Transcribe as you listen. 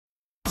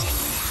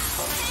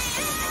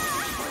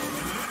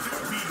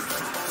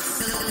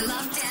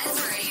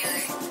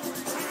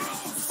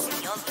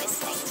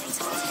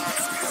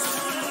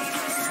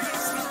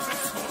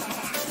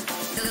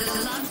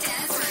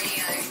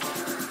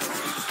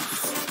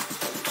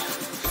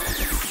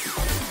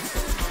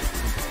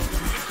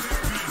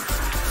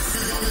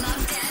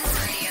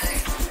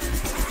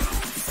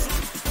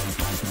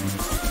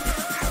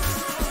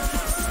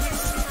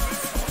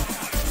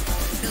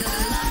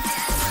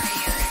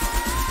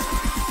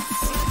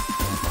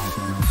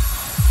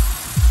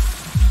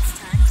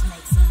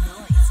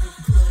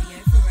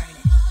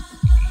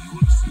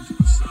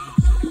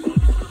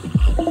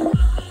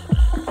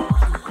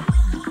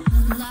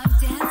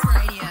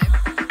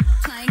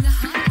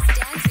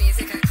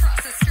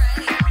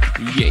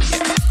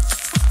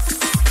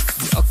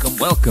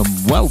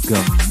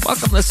Welcome,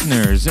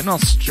 listeners in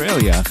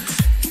Australia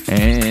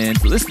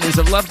and listeners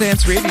of Love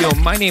Dance Radio.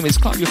 My name is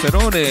Claudio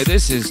Ferrone.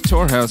 This is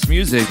TorHouse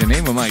Music, the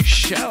name of my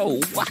show.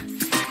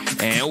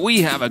 And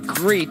we have a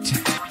great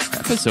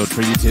episode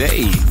for you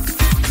today.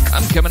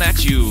 I'm coming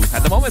at you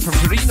at the moment from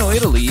Torino,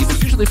 Italy,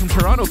 but usually from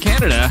Toronto,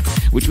 Canada,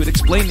 which would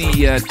explain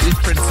the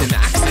difference in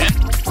accent.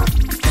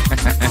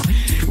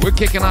 We're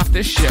kicking off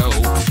this show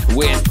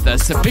with a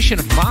submission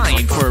of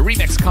mine for a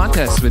remix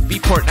contest with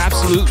Beatport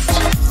Absolute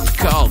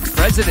called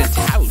President's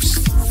House,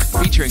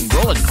 featuring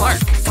Roland Clark.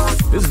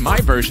 This is my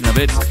version of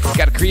it.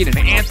 Got to create an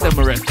anthem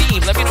or a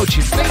theme. Let me know what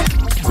you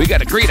think. We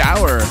got a great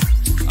hour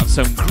of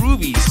some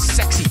groovy,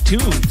 sexy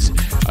tunes.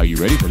 Are you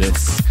ready for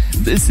this?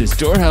 This is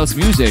TorHouse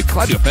Music,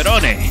 Claudio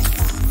Ferrone.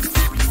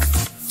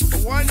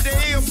 One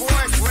day a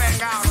voice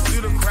rang out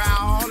to the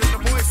crowd, and the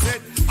voice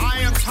said, I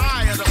am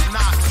tired of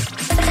not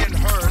being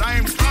heard. I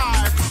am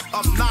tired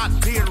of not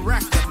being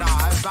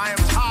recognized. I am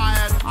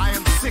tired. I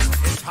am sick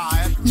and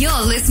tired.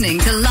 You're listening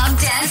to Love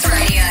Dance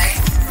Radio.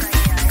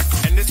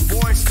 And this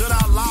voice stood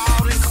out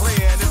loud and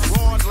clear, and it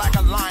roared like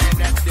a lion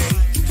that day.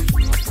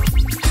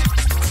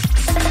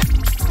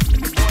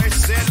 And the voice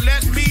said,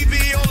 let me be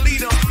your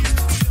leader.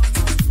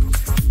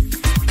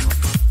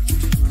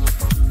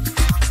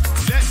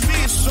 Let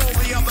me show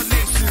the other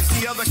nations,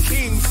 the other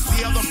kings,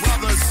 the other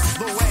brothers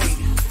the way.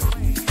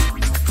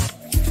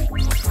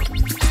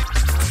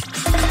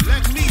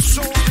 Let me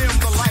show them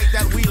the light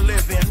that we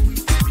live in.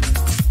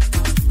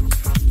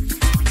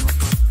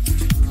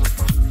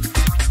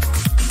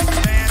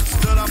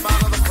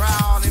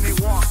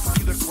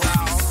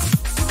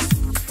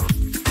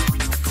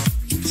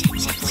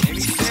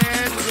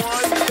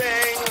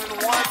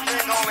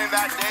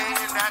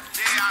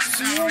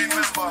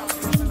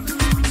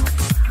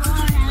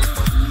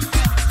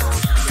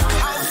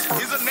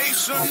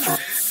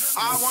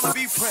 I want to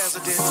be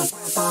president.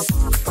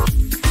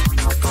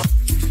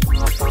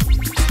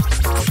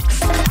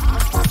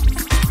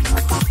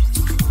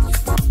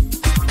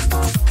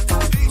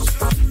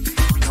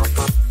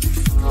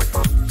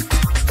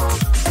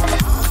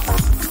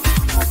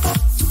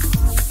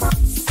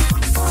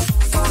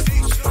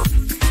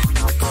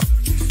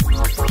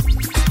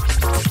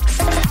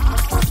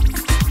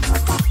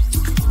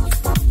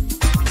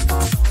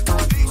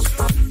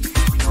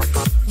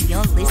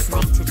 You're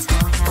listening to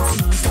TorHouse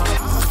Music.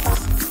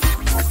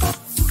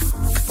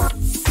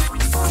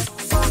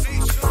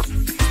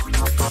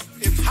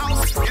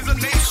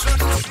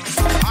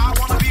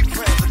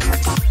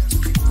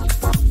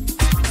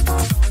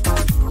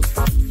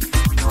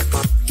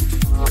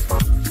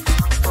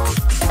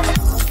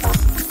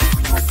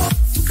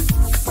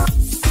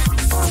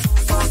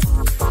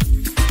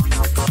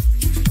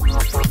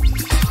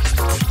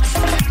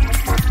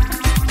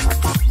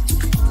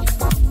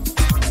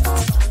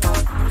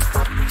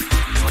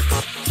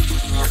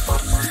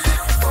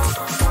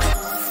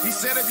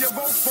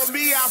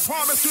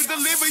 promise to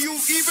deliver you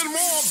even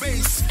more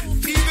bass,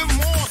 even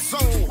more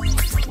soul.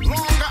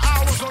 Longer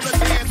hours on the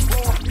dance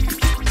floor.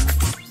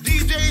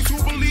 DJs who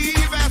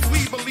believe as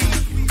we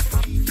believe.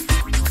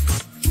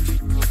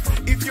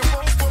 If you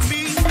vote for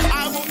me,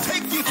 I will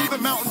take you to the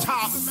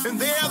mountaintop, and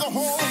there the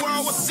whole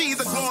world will see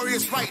the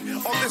glorious light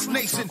of this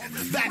nation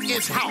that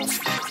is house.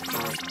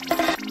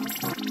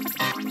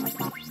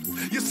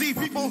 You see,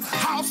 people,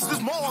 house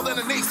is more than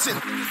a nation.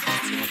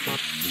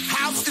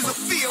 House is a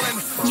feeling.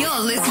 You're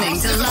listening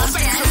to Love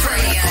Dance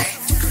Radio.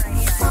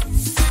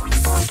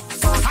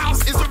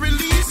 House is a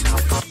release.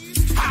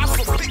 House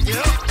will pick you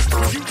up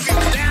when you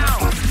feel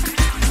down.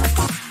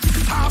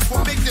 House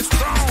will make you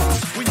strong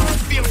when you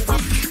feel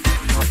weak.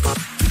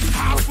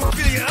 House will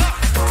fill you up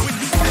when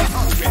you feel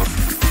hungry.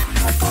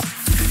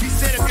 He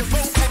said if you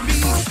vote for me,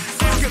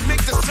 I can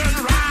make the sun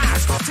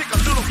rise, take a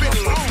little bit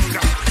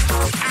longer.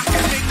 I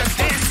can make the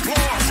dance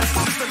floor just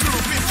a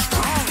little bit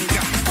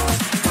stronger.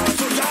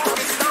 So y'all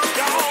can stomp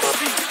y'all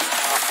feet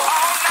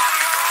all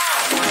night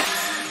long.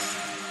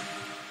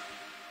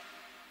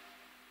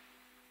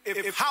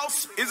 If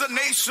house is a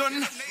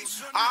nation,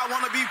 I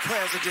want to be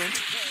president.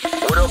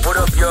 What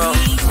up, y'all?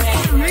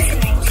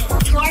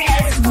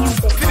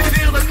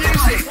 Feel the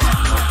music.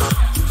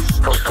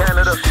 From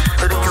Canada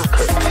to the UK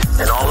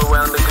and all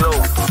around the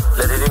globe.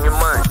 Let it in your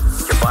mind,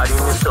 your body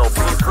and your soul.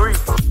 Be free.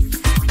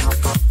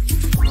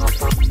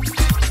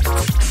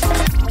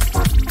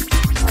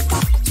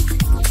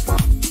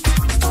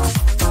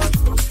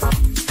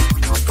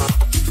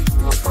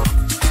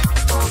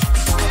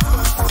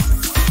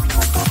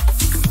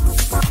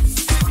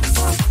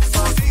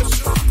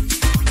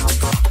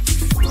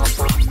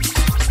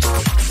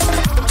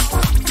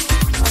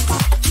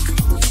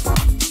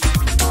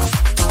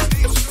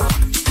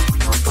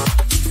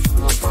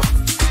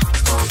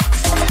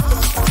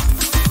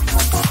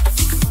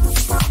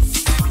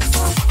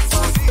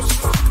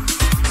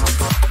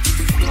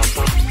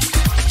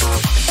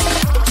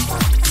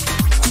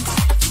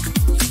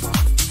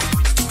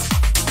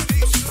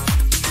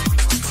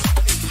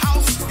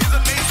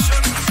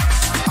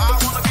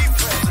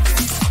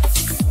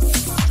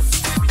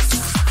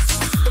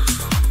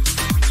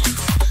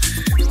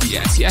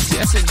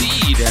 Yes,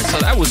 indeed. So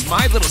that was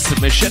my little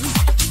submission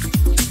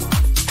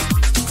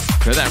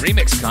for that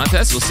remix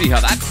contest. We'll see how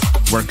that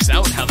works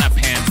out, how that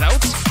pans out.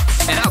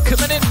 And now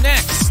coming in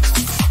next,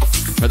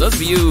 for those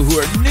of you who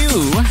are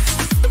new,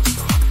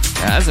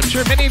 as I'm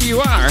sure many of you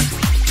are,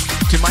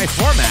 to my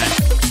format,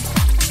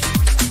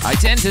 I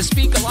tend to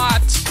speak a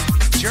lot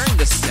during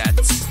the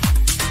sets.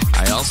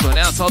 I also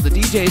announce all the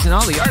DJs and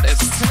all the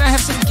artists, and I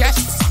have some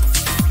guests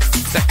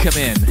that come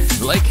in,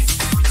 like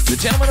the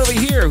gentleman over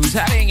here who's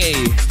having a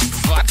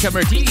vodka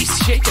martini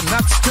shaken,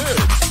 not stirred.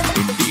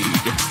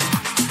 Indeed.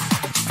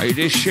 It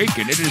is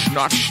shaken, it is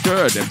not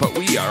stirred, but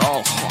we are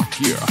all hot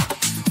here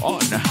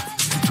on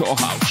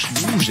TorHouse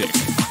Music.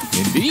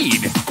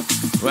 Indeed.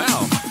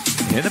 Well,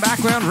 in the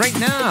background right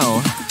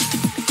now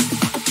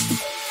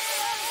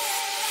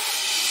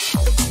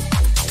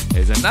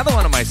is another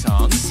one of my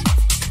songs.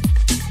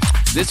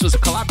 This was a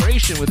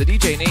collaboration with a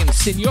DJ named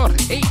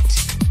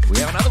Senor8. We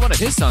have another one of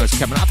his songs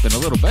coming up in a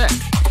little bit.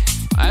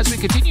 As we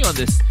continue on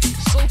this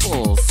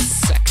soulful,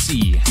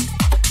 sexy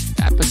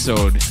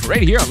episode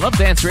right here on Love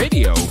Dance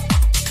Radio.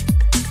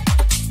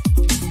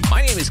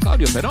 My name is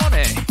Claudio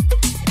Ferrone,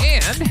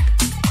 and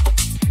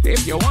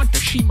if you want to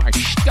see my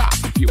stuff,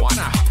 if you want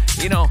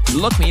to,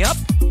 look me up,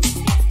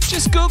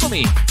 just Google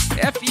me.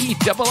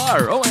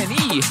 Ferrone.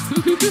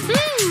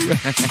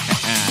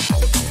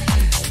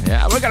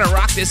 Yeah, we're going to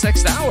rock this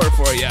next hour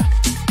for you.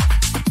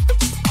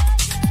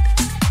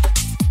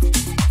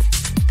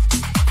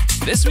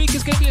 This week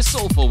is going to be a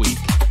soulful week.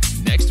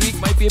 Next week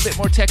might be a bit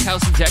more tech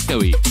house and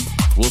techno-y.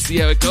 We'll see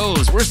how it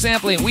goes. We're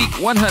sampling week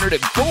 104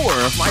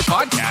 of my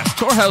podcast,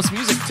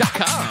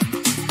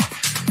 TorHouseMusic.com.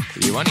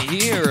 If you want to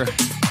hear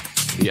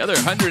the other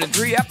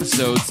 103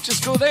 episodes,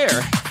 just go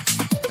there.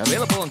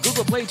 Available on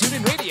Google Play,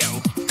 TuneIn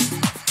Radio.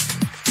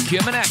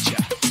 Coming at ya.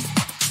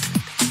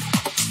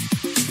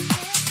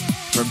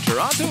 From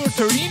Toronto or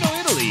Torino,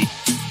 Italy,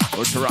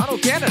 or Toronto,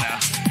 Canada.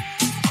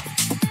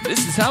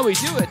 This is how we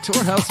do it,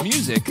 TorHouse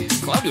Music,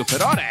 Claudio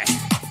Ferrone.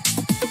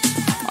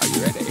 Are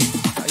you ready?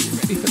 Are you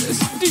ready for this?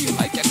 Do you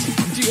like it?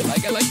 Do you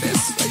like it like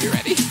this? Are you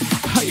ready?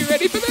 Are you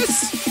ready for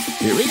this?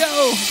 Here we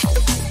go.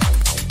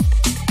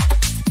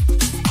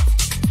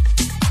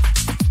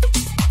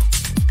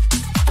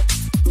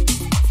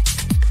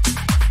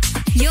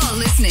 You're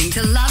listening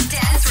to Love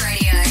Dance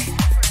Radio.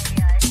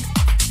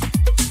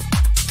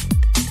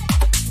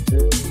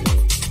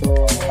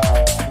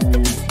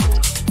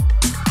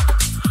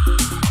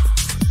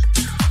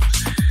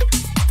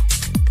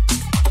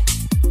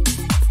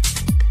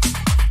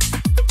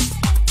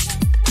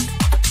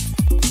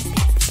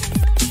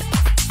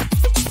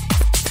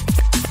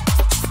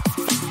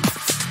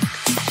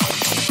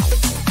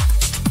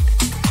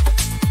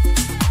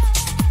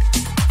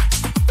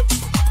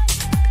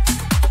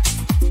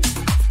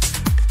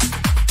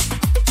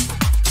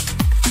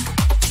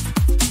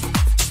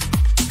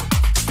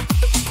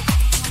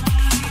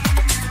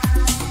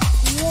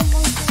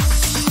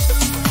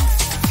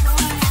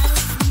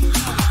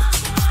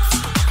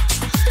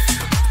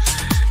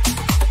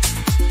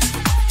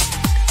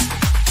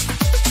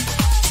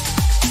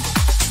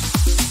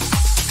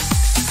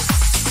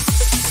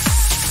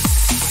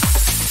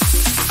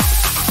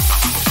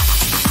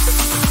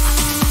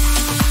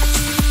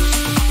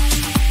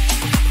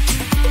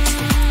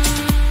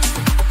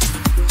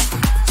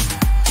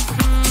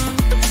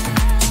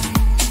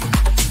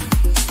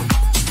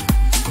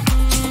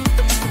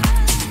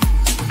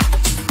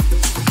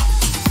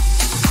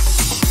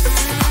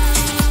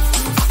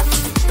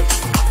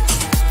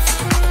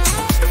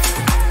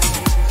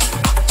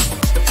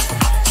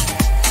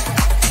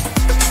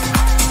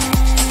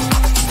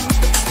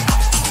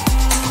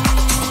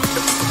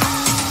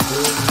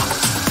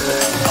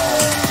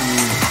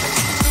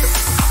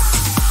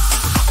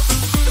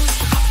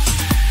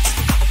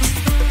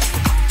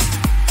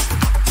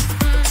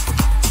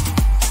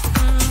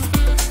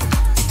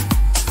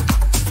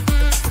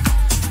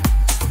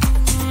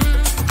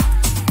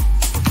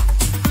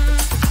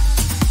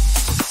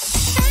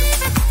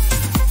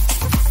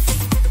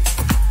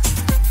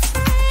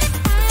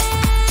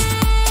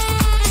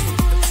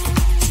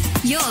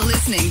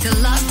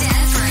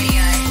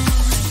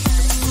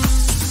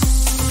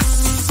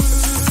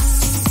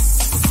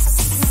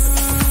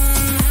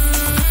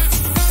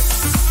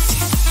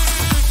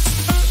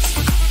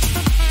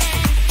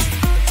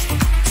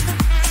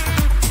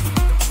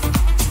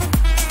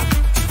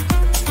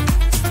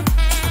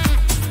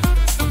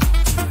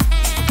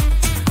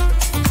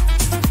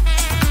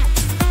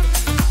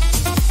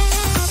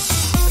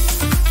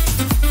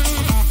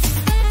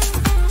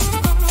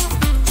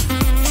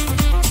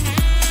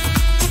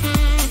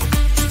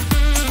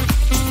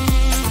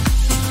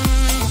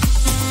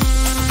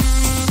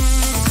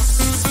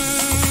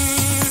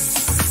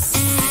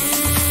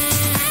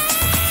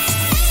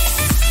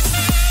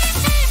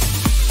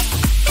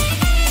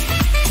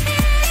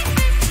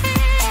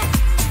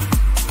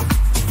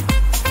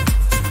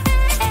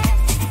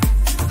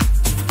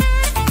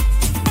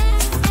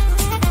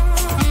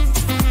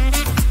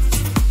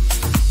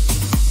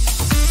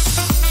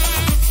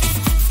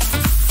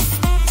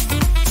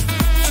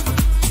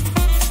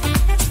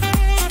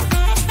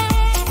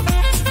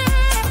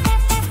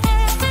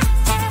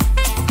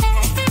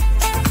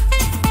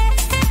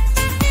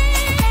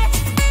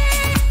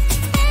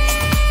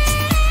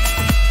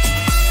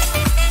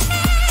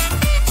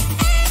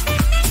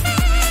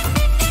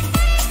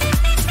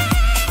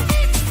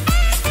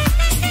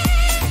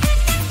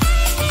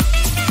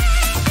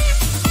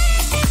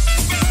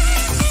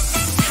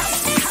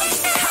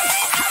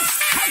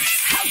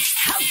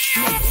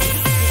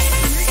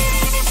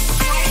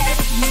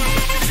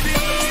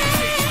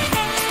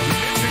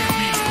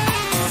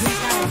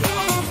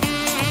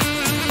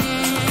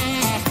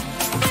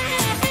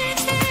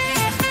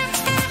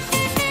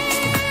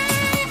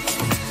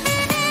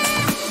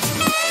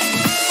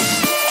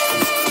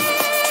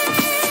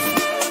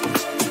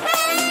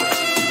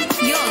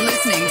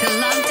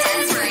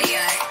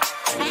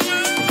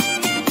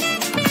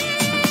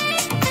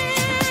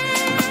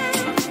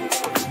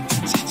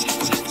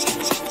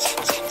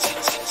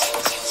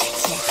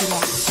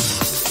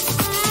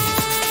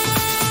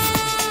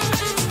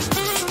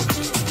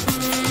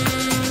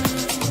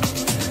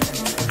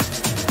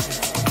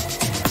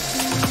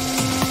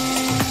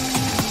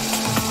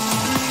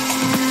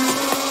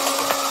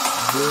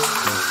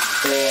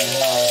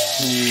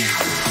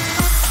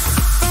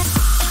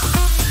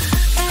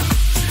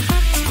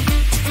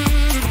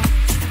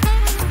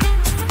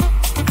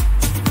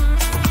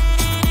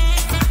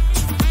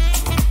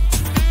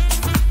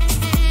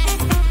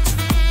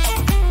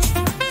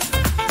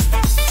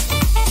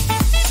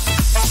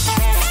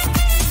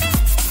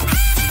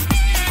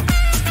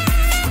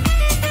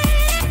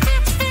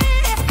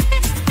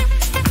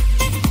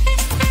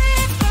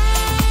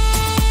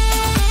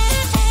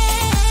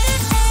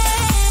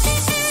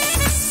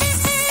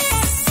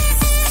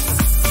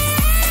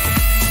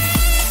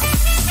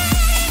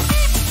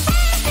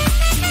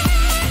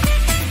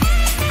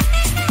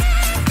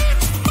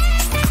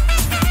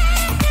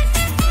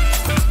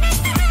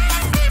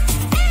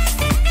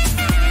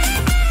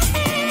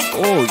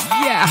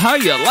 how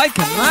you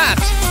liking that?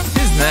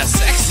 Isn't that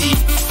sexy?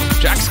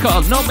 Track's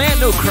called No Man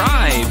No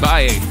Cry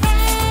by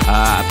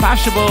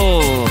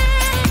Pashable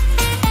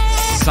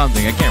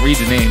something. I can't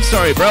read the name.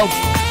 Sorry, bro.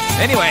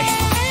 Anyway,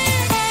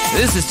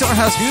 this is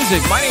TorHouse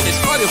Music. My name is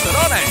Claudio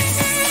Ferrone,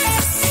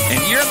 and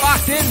you're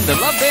locked in to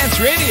Love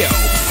Dance Radio.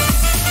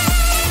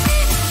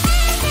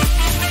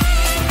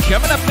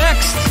 Coming up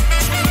next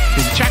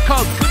is a track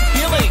called Good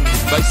Feeling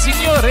by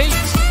Signor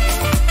 8.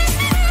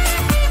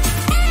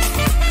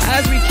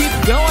 As we keep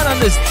going on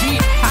this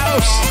deep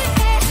house,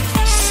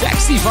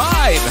 sexy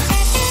vibe.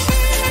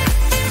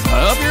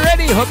 I hope you're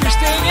ready. Hope you're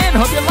staying in.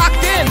 Hope you're locked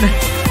in.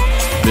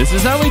 This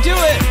is how we do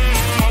it.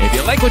 If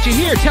you like what you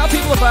hear, tell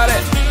people about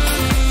it.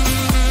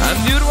 I'm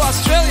new to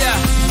Australia,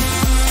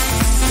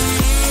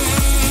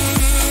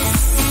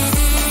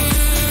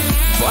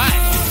 but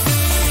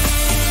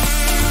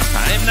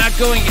I'm not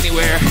going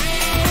anywhere.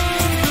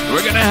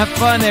 We're gonna have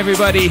fun,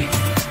 everybody.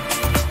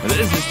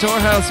 This is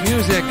TorHouse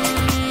Music.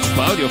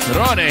 Claudio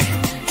Ferrone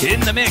in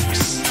the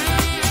mix.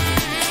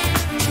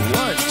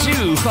 1,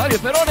 2, Claudio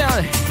Ferrone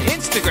on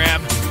Instagram.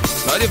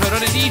 Claudio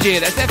Ferrone DJ,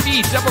 that's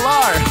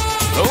FERRRONE.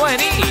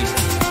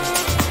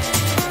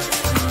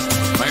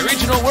 My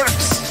original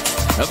works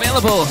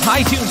available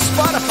iTunes,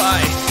 Spotify,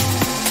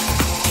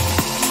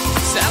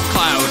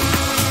 SoundCloud.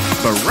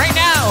 But right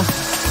now,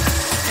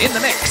 in the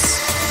mix.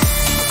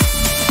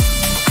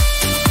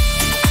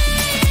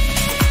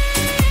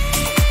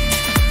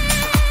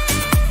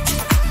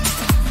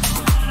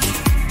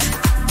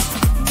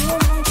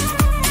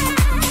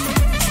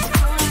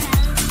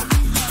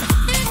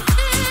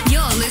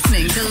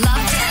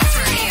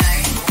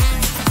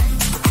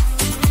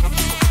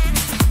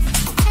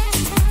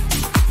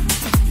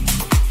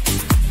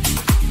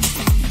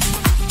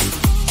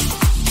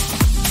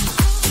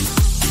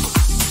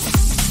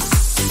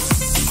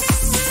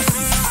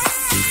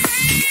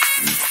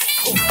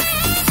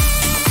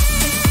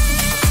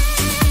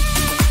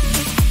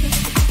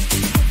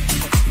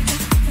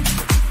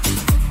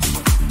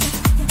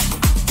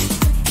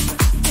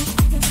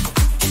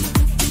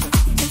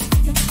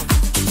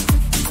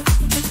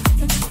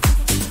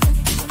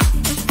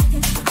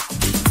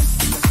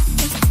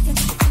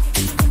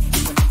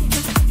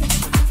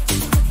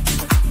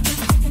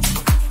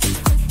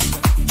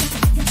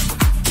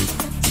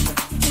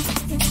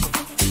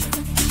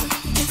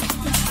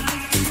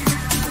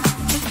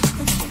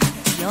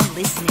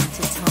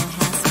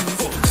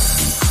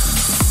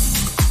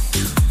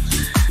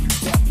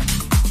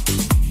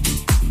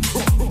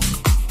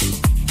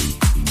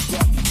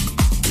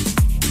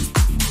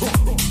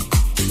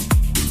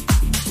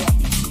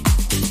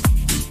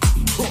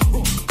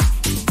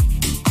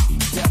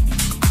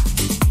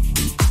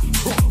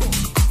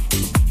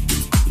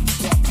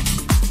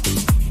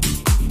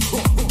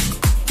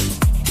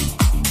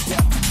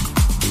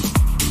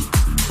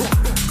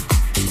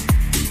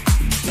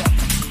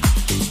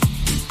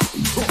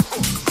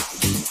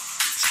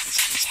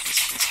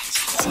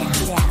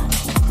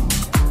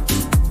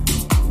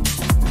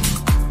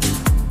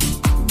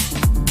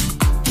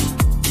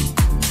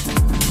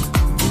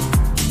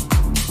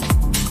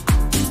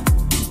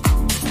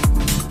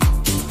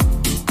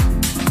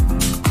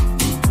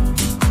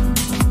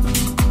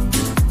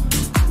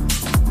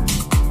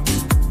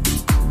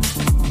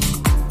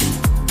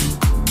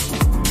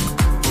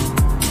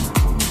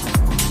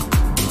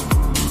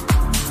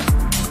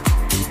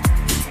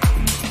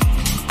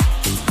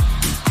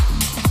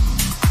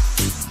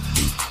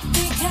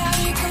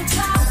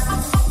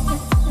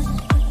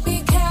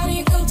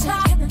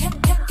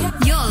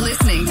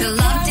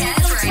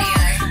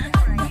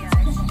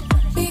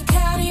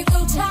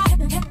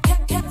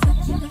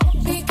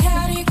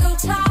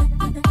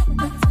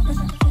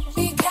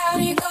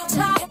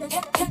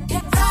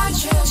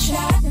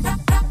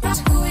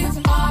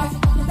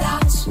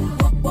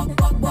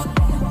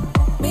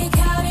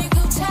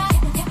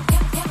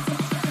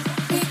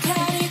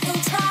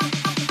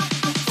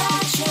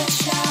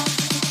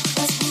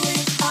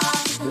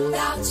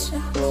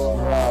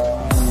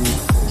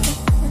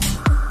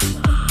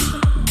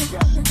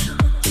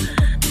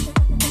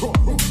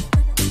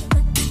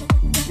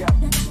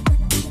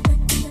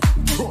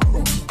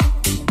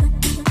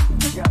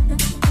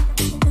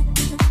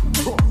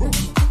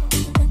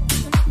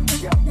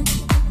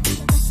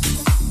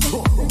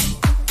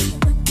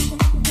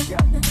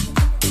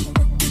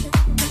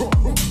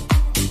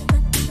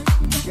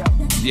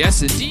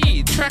 Yes,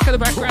 indeed. Track of the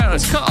background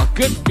is called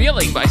Good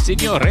Feeling by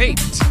Signor 8.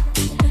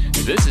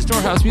 This is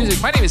TorHouse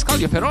Music. My name is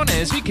Claudio Ferrone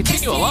as we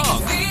continue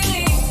along.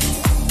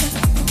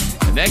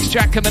 The next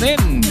track coming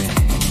in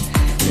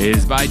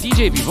is by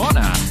DJ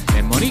Vivona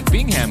and Monique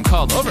Bingham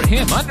called Over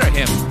Him, Under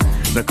Him.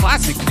 The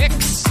classic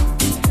mix.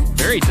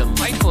 Very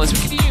delightful as we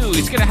continue.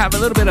 It's going to have a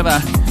little bit of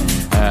a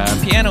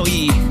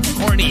piano-y,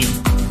 horny.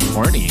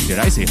 Horny? Did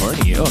I say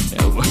horny? Oh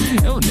no.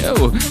 Oh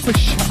no.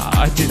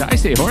 Did I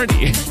say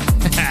horny?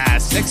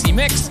 Sexy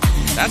mix.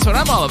 That's what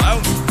I'm all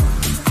about.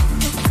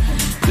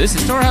 This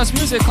is TorHouse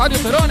Music, Claudio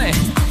Ferrone.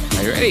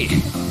 Are you ready?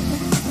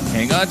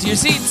 Hang on to your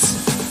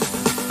seats.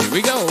 Here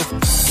we go.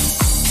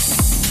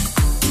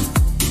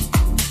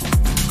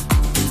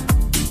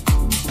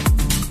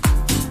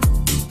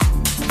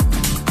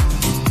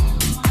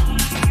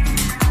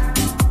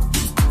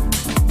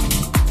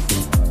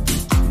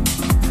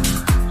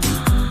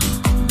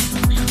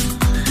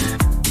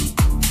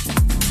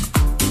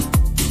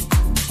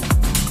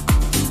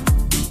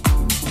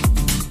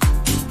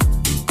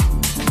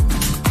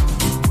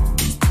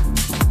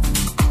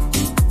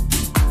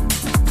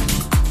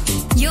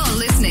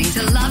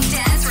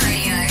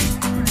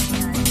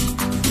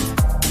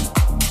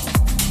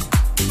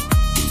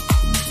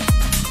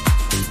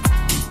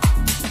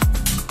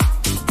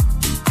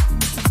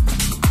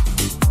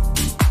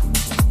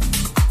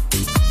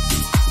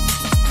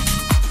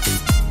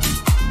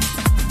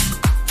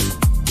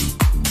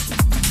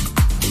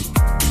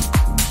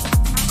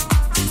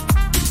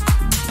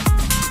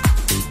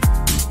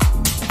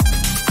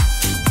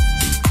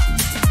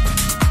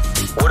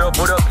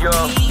 up,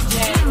 y'all?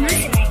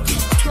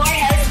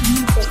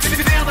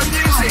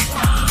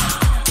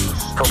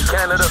 From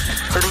Canada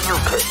to the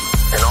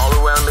UK and all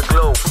around the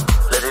globe,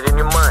 let it in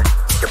your mind,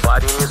 your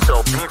body and your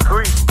soul. Be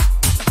free.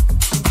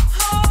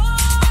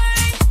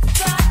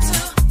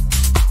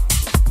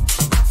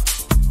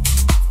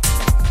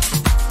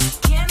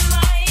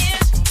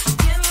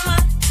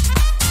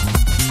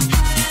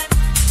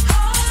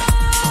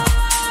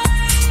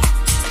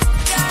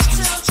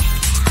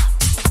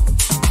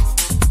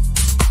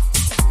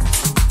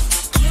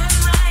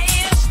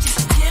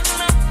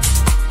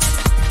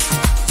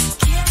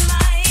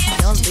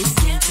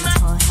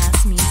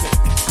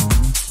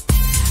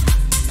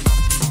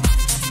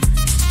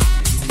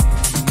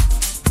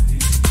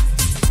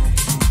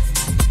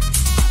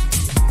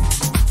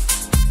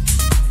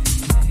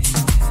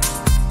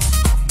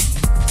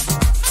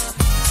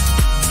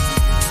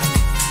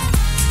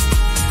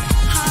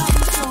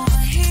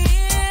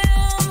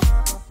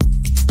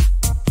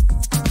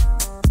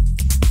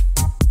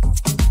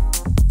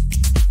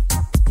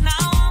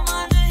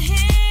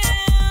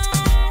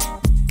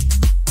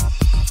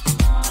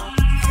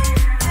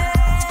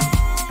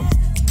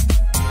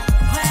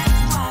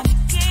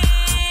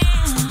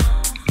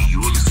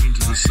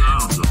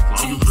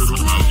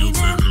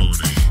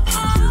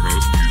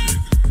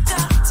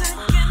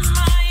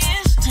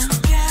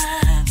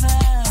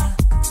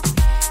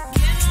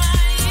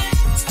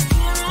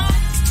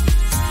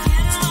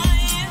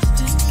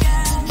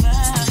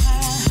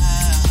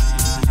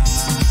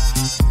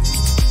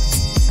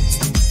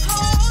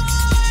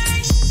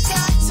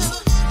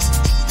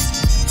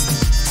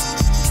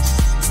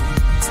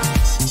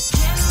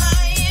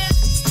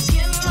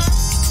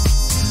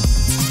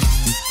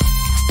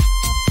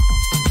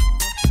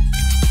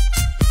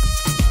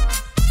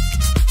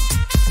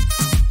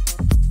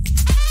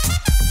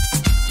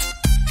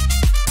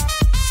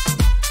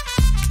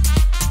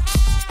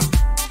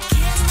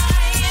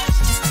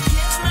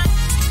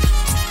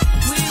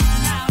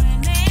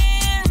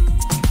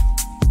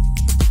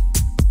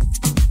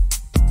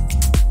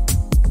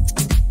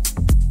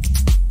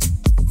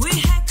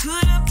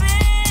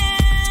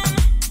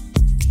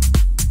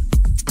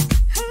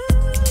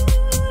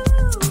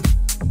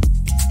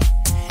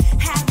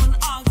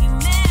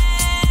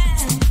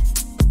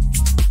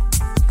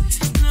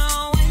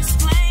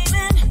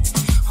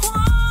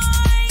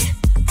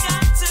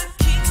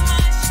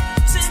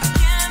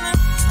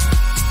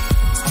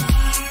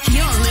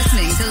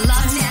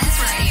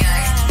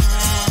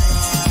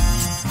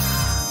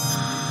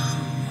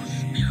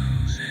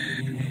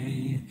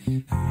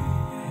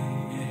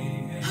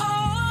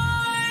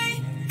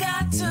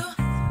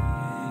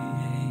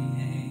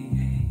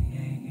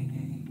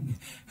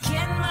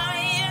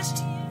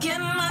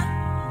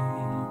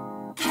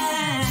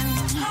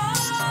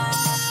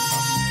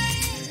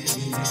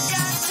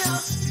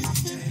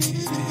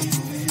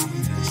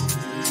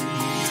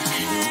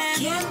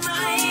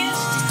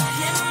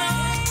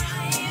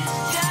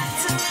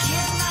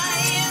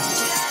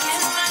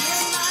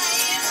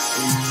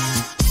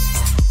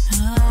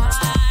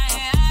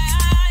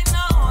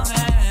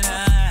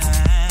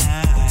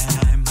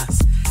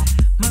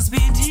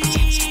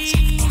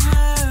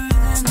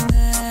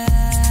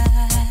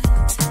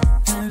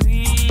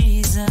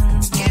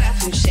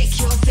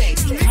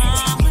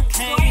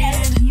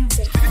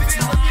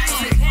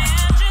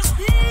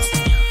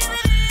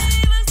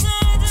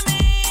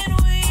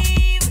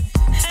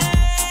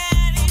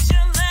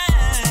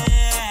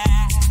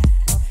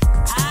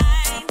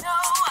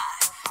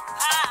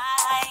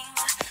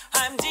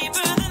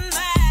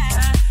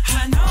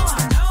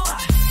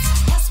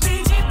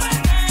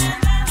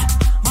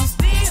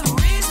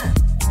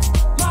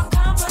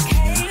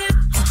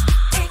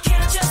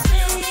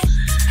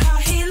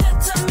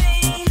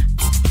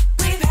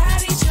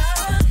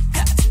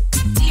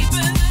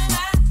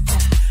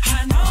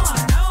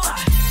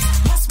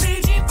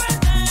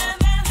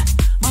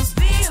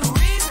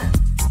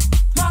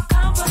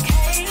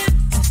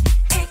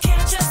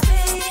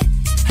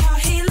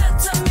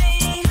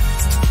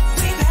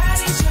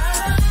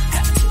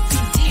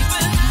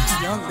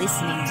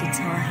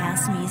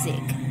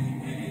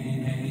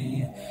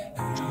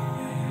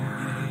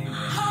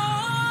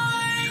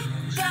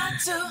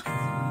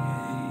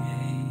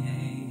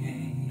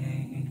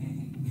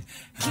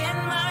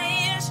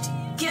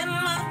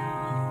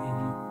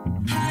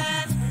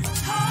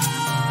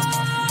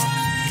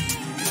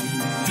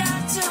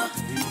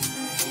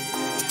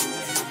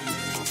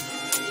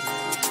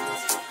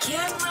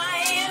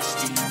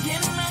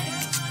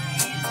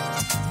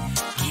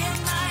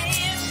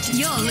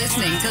 You're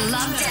listening to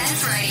Love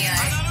Dance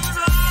Radio.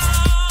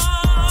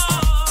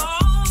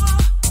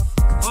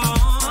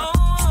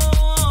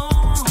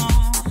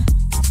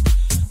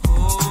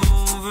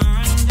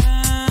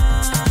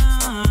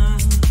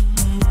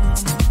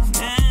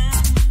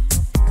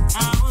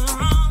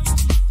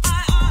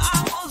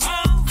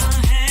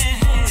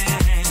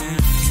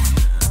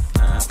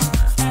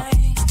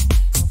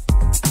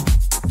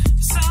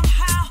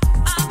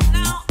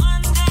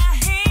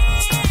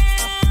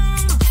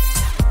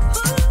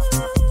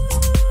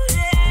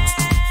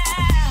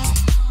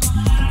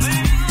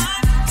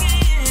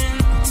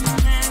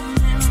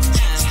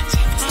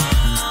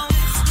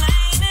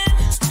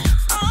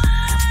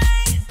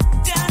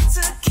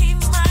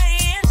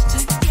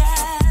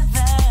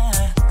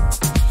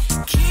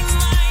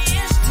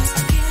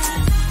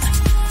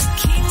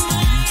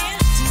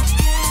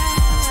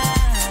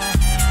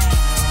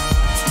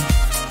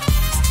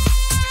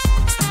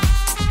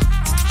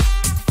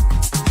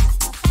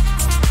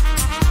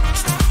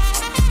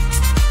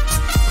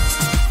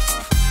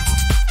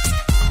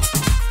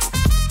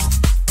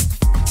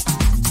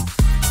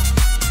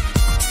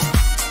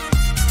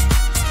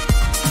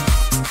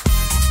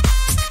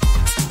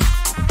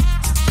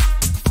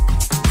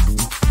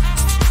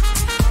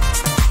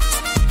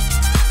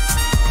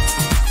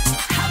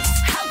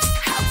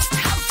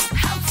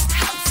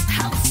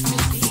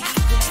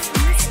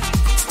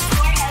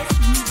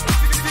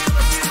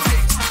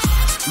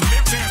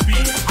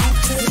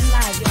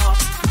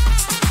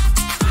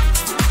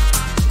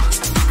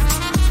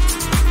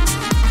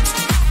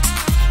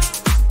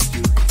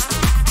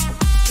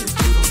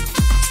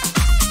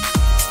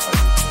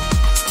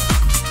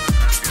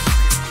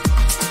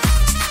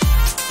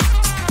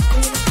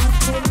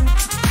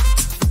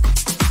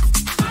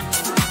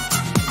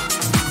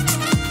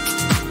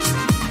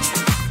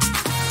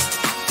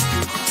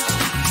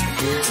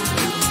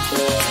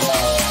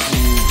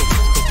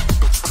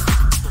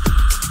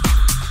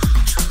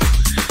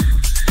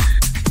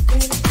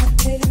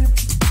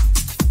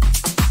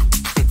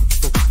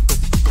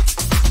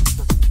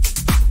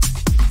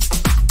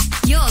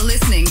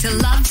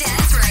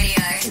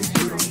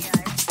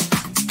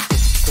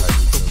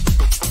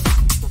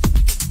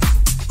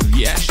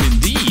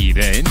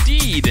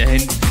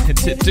 indeed. And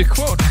to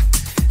quote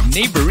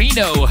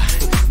Neighborino,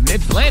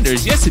 Mid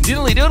Flanders, yes,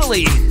 diddly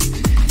doodly.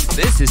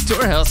 This is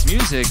TorHouse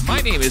Music.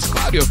 My name is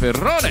Claudio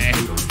Ferrone.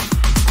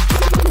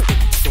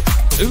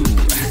 Ooh.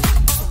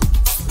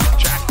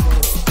 Track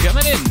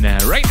coming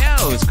in right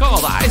now. It's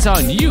called Eyes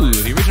on You.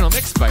 The original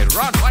mix by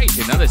Ron White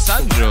and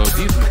Alessandro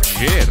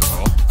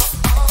Diruggiero.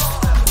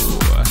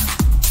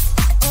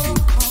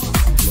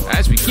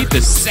 As we keep the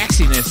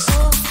sexiness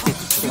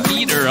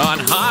meter on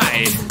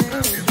high.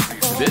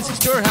 This is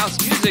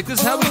TorHouse Music. This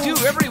is how we do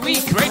every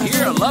week right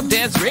here on Love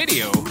Dance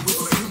Radio.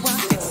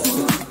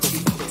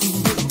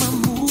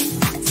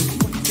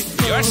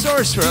 Your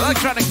source for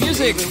electronic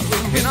music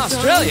in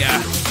Australia.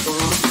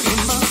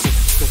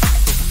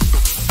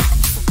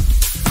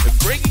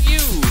 Bringing you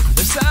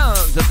the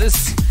sounds of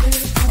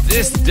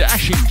this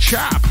dashing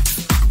chap.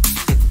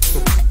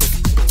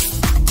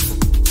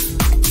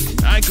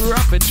 I grew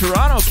up in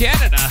Toronto,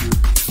 Canada.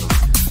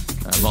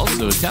 I'm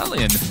also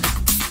Italian.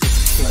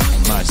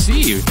 Ma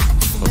sì,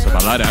 posso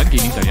parlare anche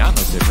in italiano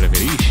se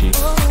preferisci.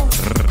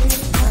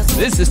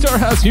 This is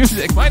TorHouse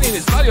Music. My name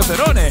is Claudio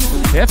Ferrone.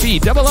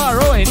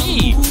 Ferrone.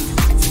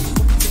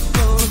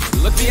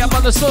 Look me up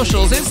on the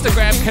socials,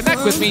 Instagram,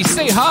 connect with me,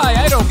 say hi,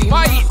 I don't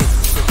bite.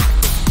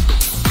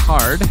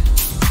 Hard.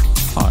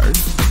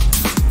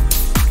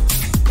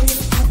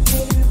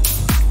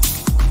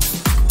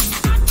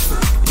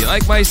 You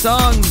like my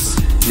songs?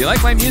 You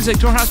like my music?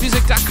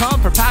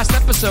 TorHousemusic.com for past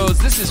episodes.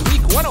 This is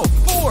week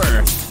 104,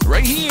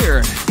 right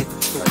here.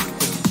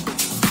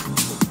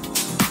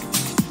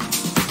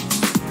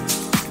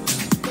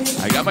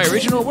 I got my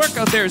original work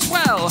out there as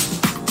well.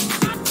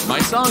 My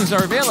songs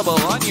are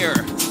available on your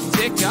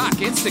TikTok,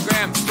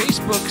 Instagram,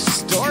 Facebook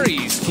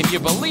stories. Can you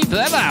believe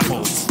them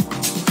apples?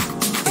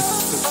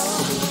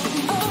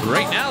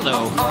 Right now,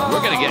 though,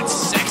 we're gonna get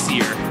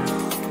sexier.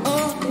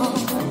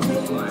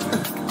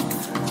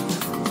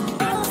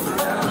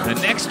 The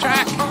next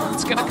track,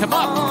 it's gonna come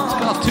up. It's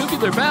called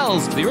Tubular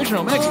Bells, the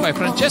original mix by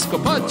Francesco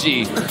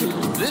Poggi.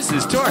 This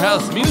is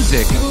TorHouse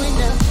Music.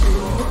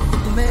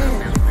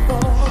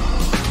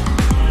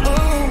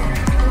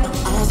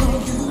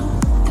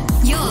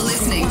 You're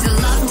listening to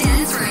Love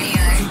Dance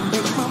Radio.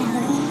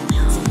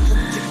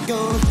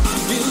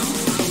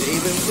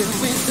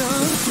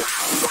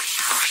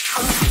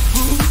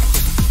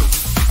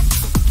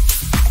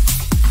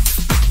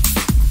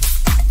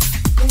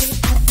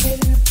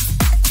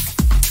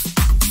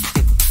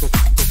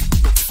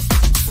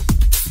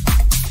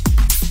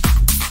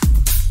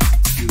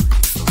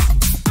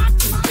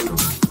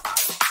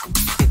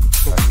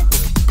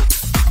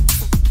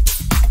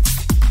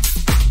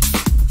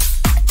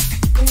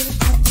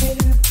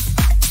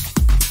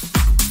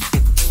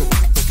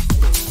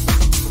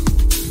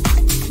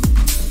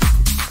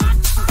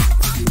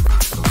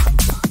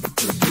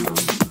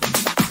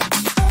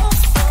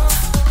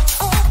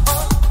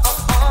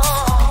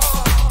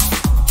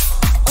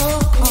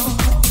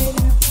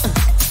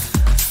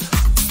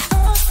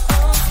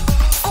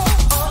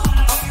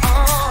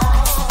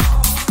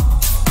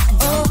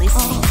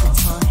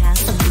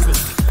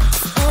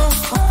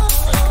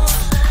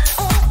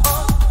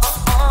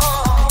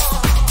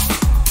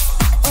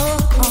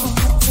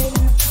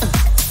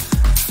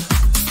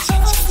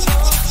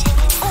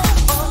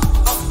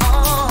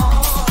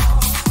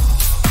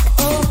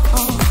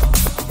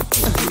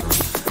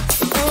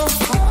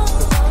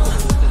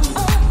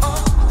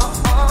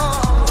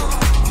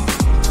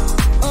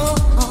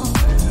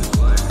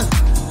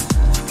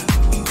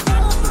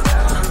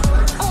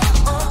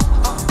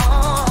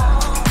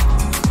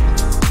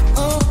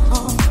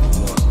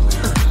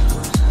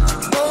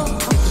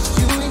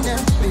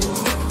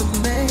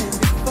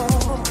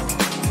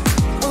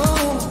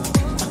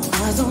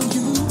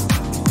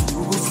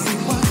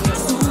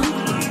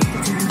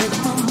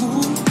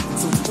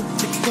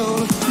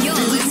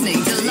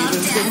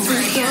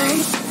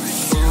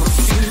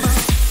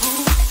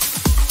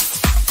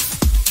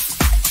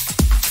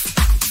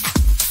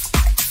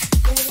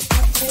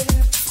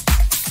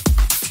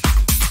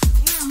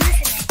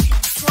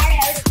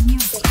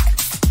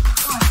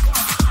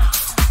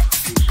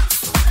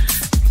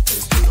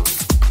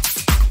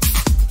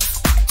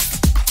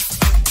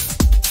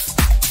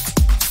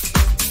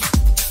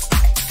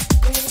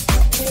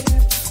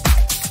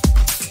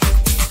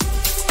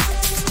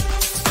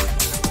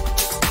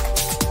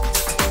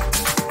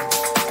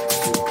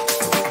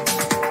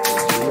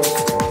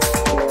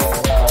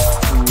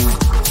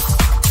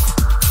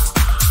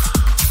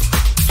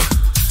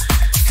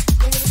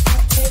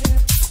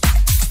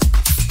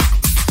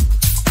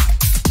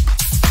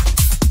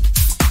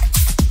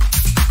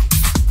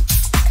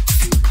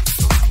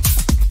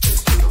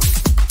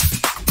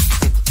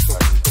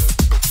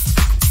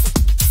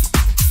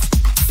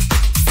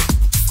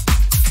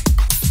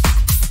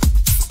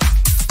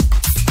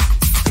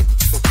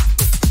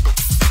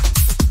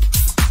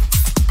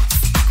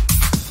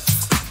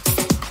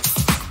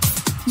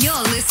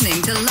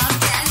 listening to Love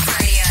Dance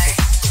Radio.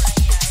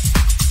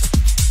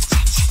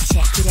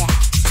 Check it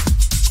out.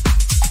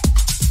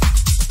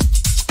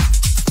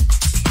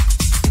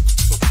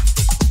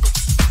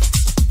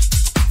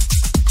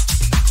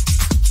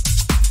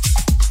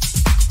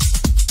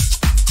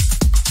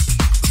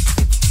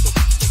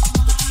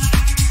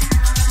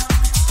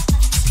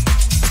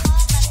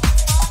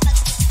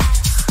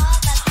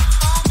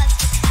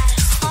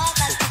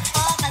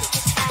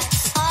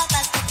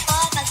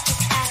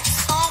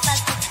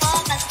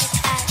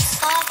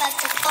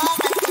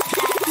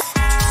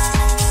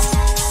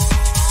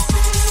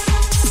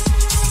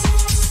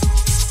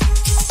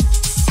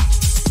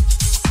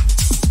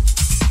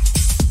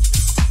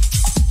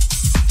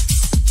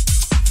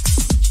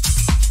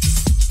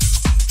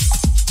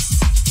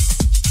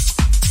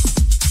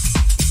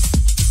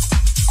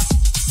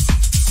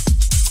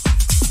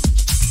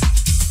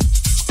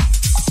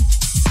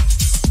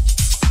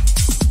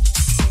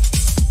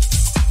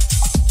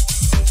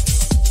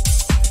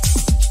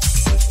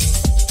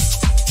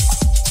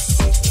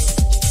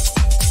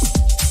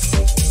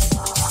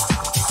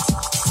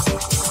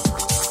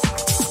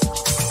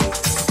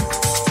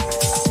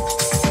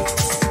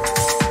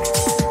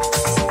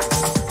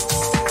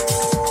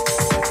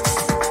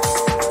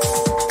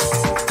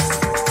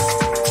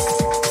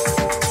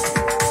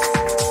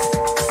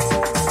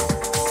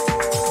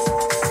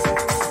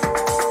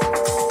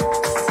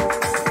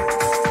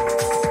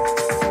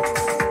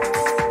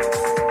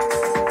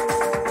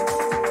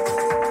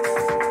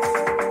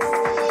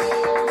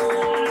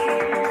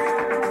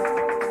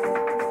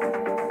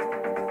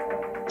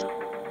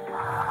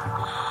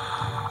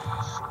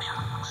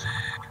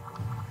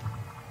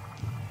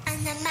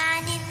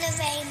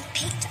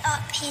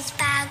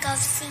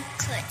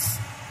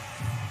 barefoot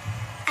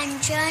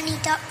and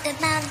journeyed up the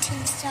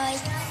mountainside,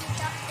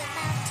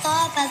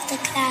 far above the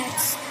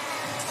clouds.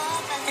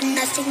 And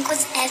nothing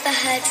was ever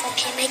heard from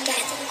him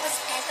again.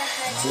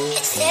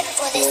 Except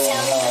for the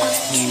sound of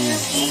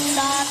two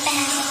far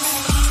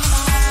bells.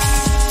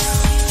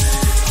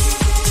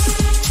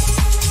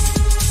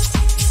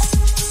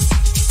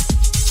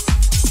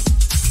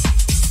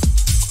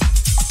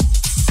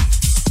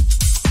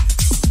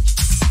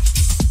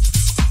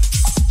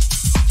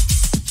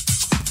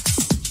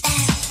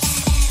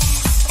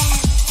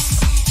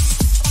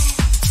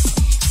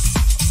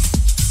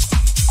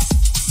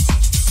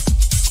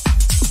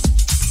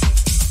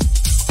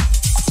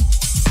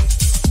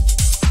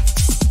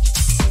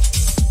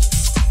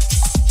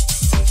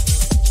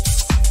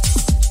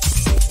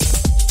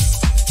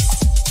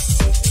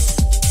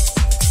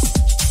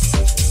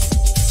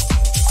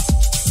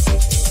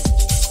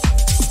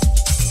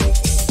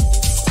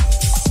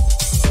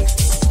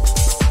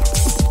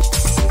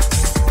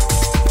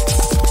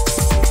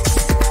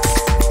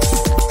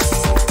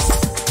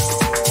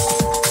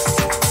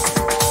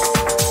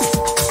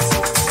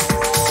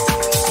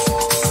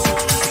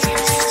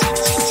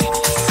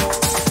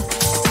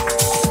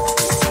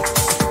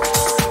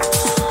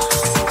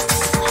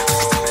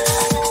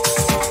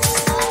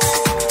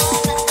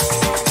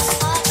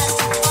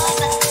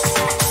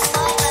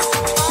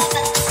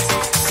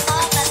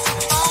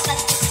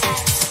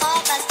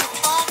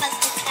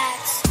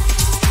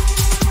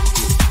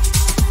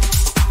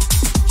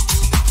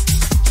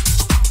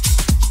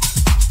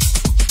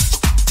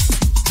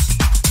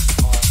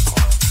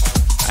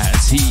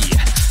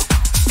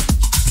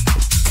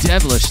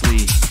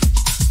 Devilishly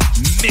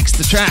mixed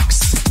the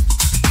tracks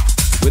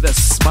with a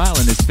smile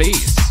on his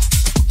face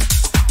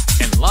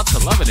and lots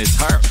of love in his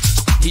heart.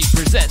 He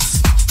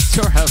presents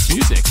TorHouse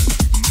Music.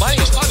 My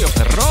name is Claudio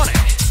Ferrone.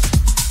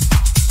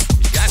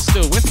 You guys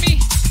still with me?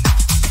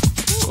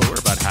 Ooh, we're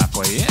about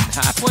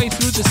halfway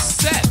through the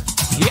set.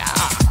 Yeah.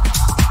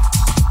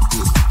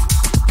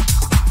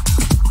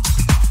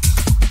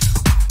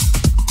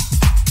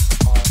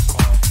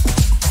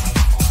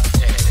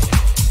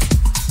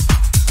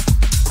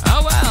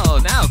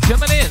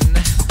 Coming in,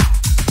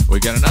 we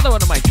got another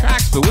one of my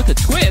tracks, but with a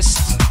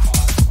twist.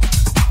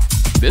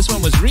 This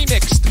one was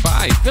remixed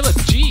by Philip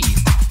G.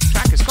 The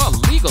track is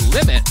called Legal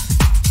Limit.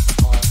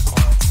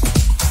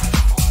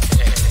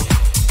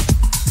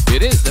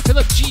 It is the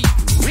Philip G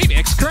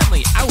remix,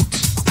 currently out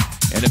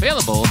and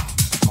available.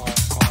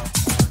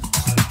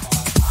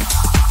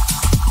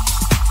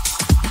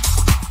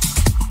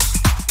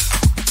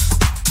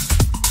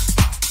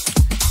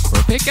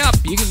 For pickup,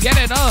 you can get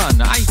it on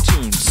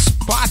iTunes,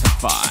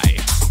 Spotify,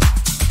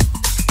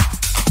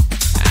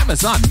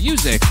 Amazon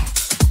Music,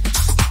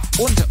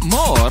 und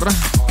more.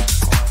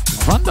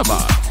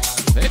 Wunderbar.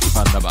 Very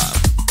wunderbar.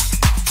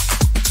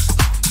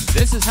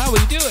 This is how we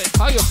do it.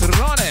 Claudio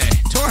Ferrone,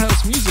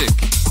 TorHouse Music.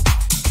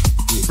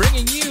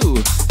 Bringing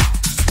you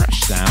fresh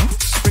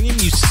sounds, bringing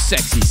you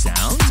sexy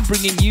sounds,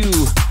 bringing you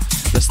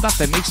the stuff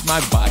that makes my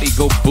body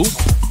go boom.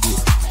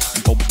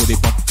 Bumpity,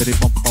 bumpity,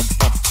 bump, bump,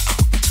 bump.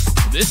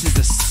 This is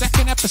the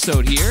second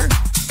episode here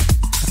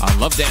on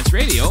Love Dance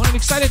Radio, and I'm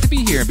excited to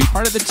be here and be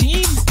part of the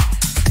team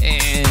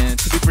and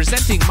to be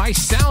presenting my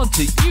sound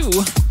to you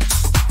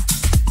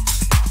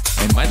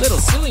and my little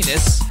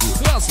silliness.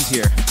 Who else is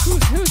here?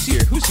 Who's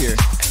here? Who's here?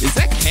 Is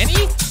that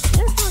Kenny?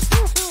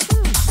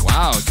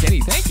 Wow, Kenny,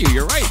 thank you.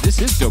 You're right.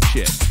 This is dope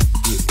shit.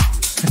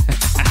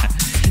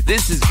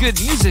 This is good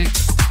music.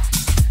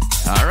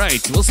 All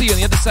right, we'll see you on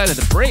the other side of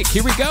the break.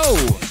 Here we go.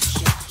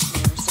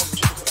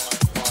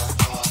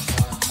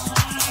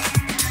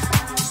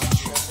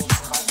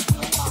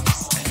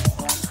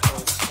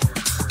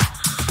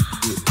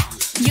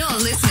 You're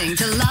listening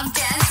to Love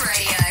Dance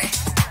Radio.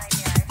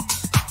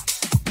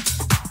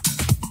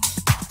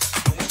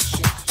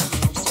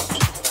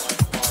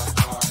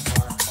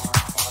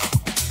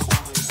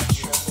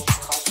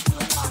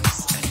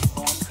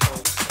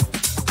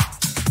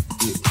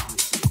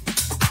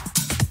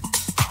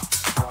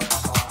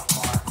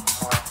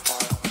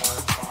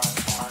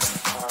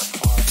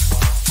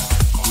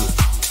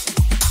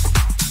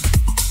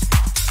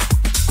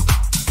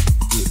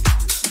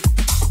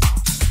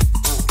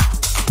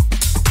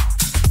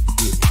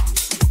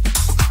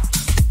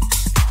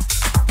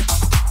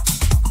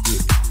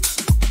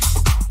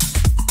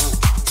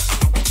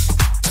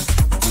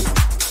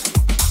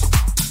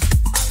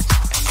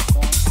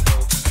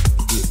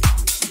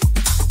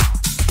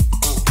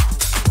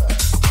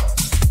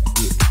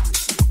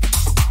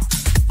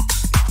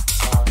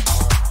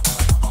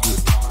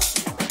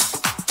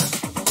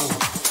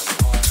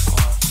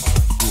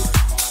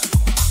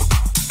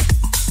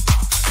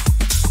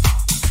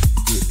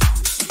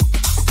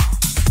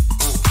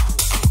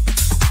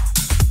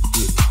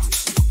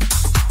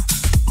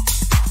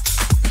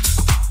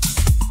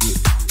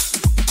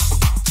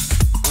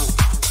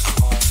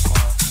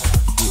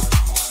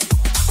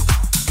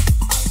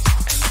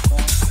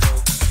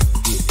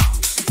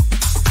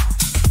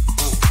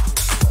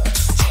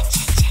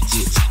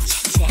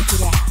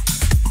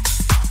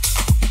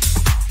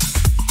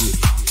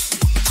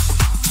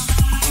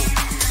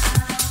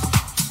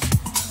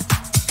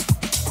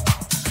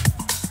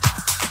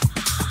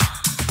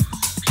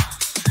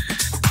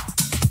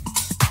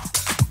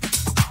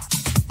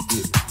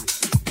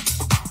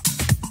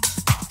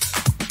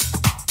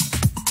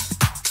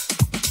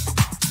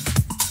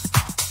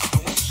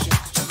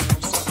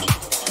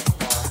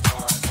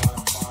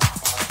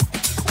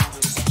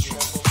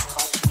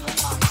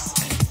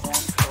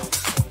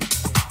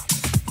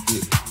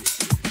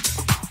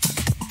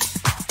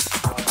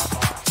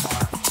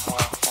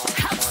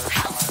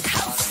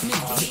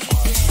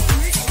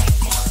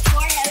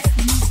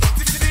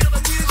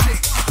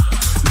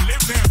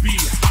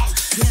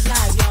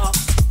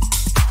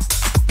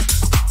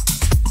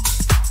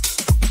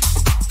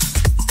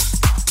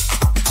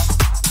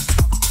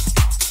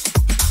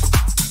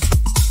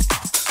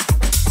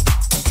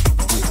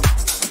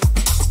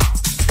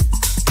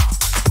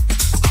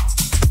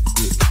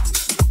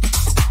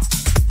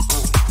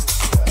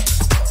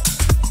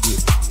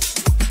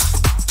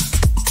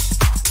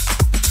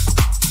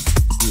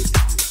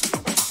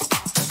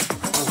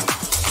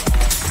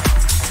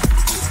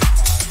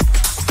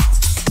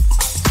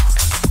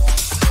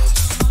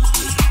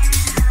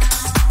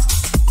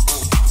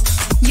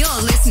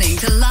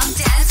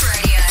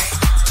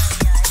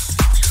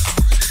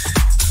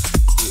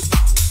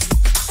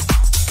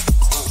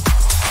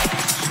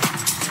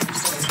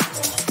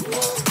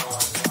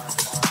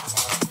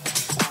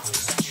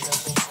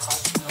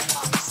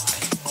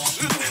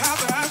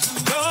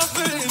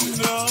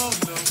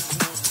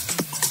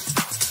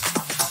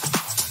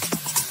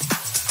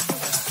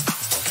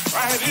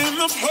 Right in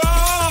the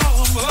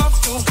palm of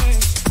your hand.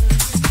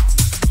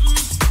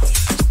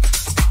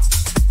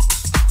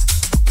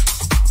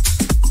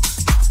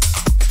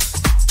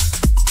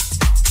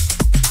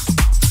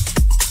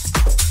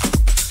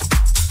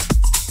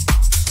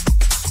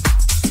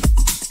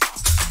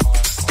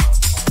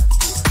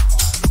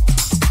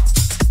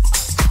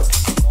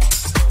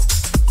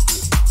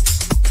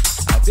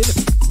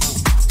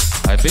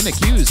 I've been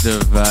accused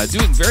of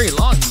doing very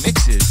long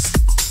mixes,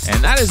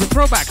 and that is a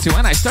throwback to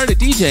when I started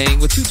DJing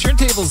with 2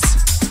 turntables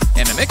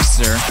and a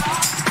mixer.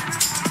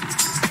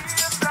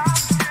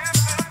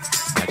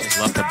 I just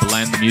love to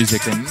blend the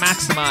music and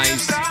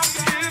maximize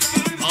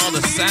all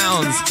the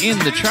sounds in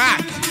the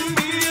track.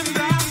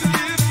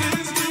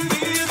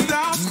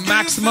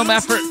 Maximum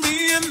effort.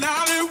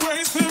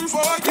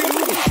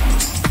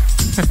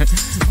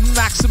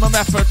 Maximum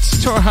effort.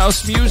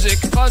 TorHouse music.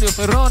 Claudio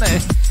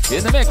Ferrone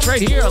in the mix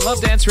right here on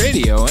Love Dance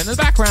Radio. In the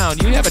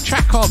background, you have a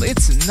track called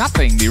It's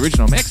Nothing, the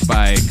original mix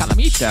by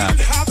Kalamita,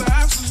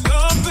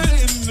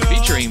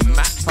 featuring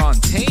Matt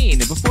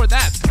Fontaine. And before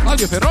that,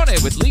 Claudio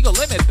Ferrone with Legal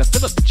Limit, the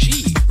Philip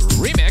G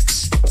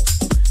remix.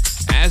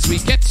 As we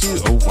get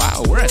to, oh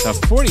wow, we're at the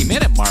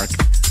 40-minute mark.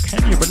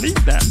 Can you believe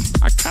that?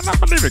 I cannot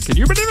believe it. Can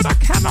you believe it? I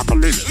cannot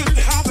believe it.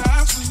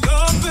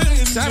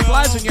 Time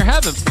flies when you're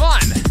having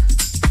fun.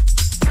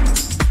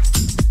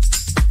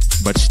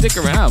 But stick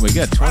around, we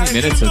got 20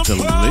 minutes of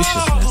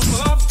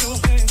deliciousness.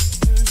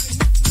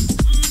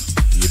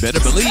 You better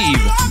believe.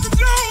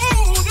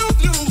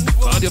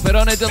 Claudio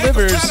Ferrone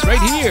delivers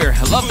right here.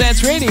 Love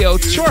Dance Radio,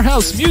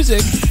 TorHouse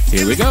music.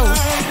 Here we go.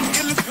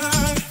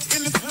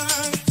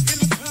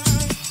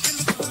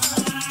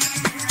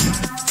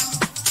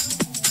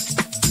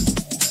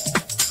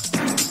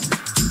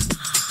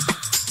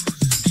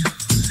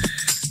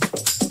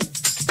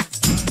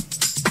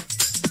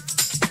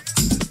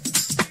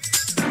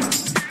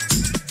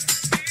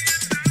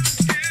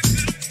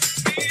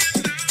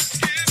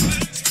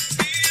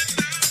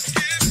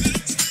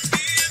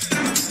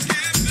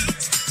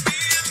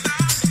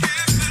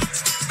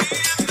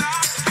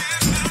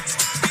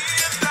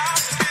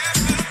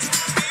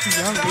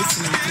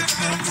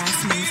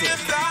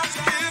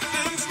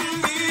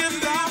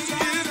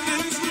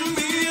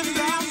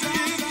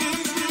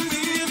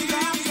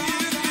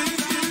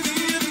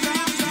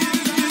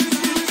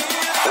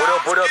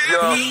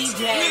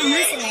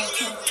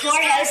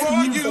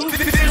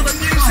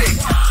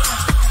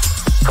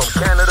 From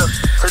Canada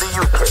to the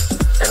UK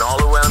and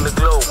all around the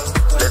globe,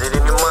 let it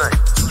in your mind,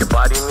 your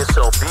body and your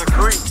soul, be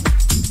free.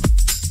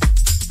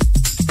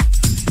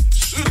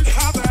 Shouldn't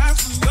have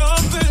asked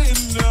nothing,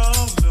 no.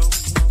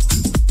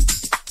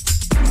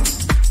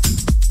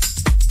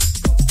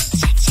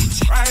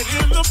 Right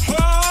in the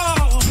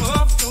palm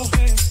of your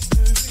hand.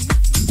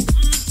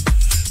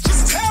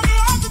 Just tell me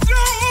what to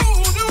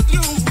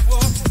do,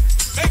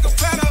 make a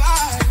better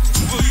life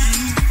for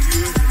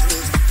you.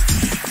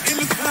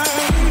 Anything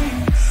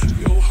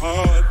your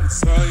heart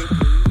desires,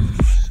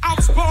 I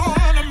was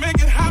born to make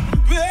it happen,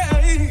 baby.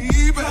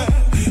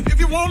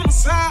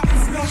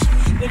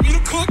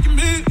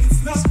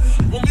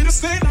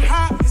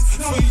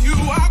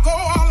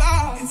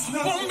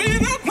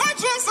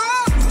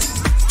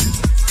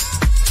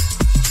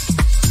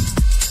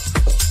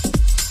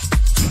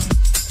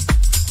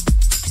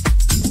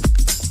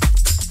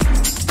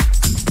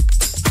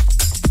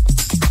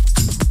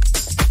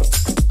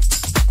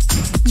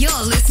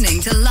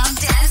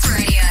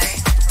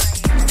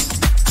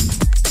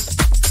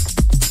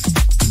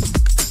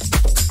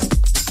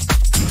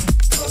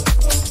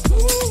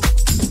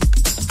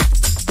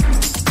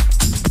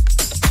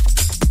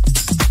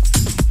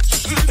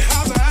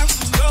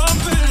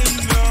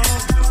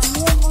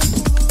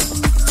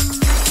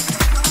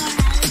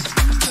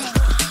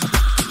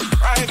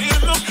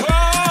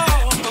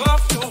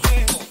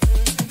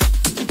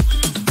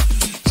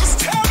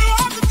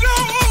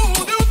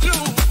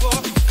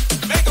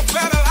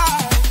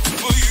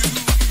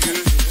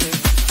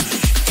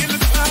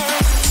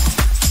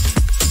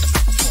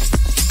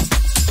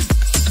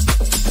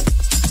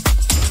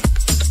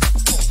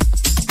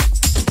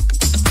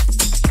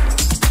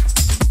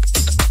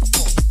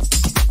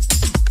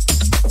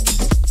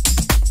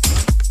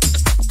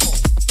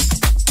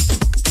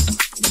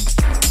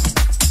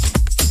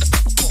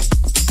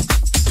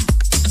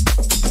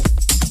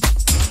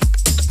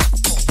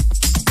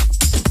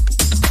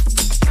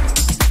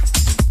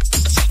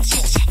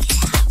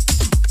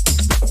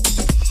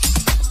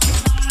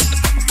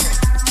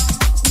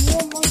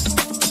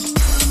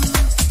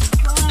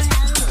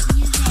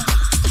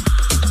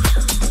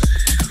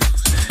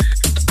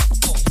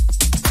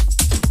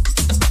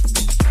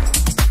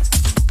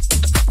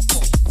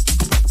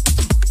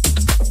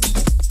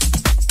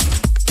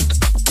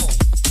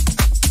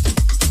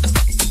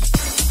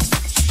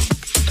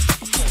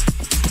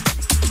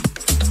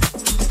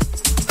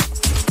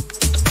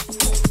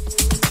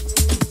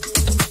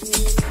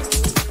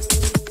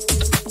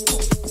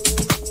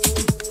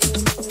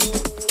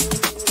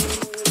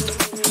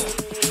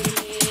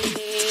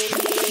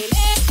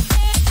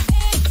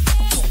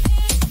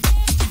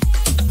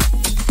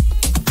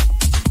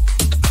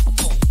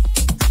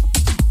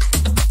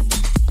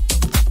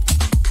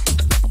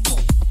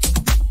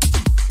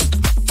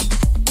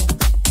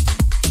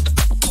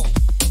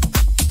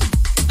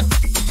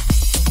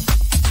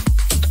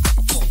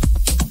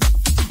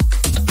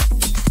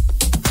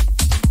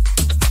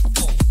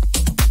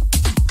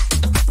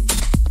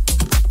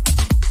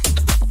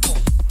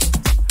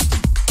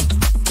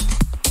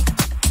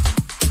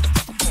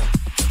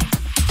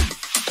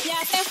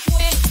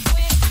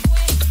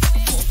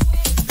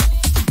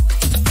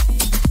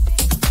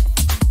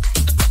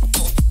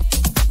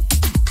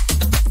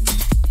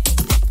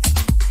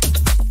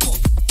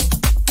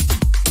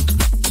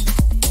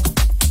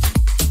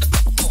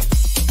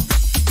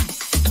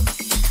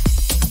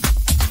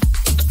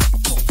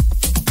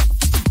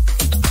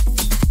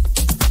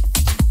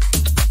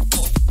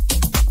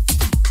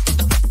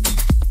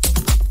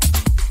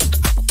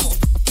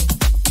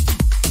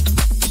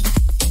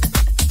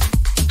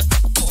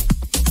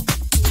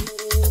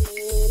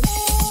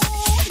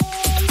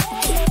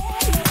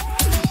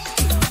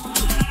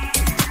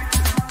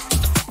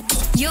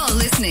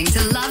 listening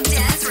to Love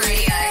Dance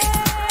Radio.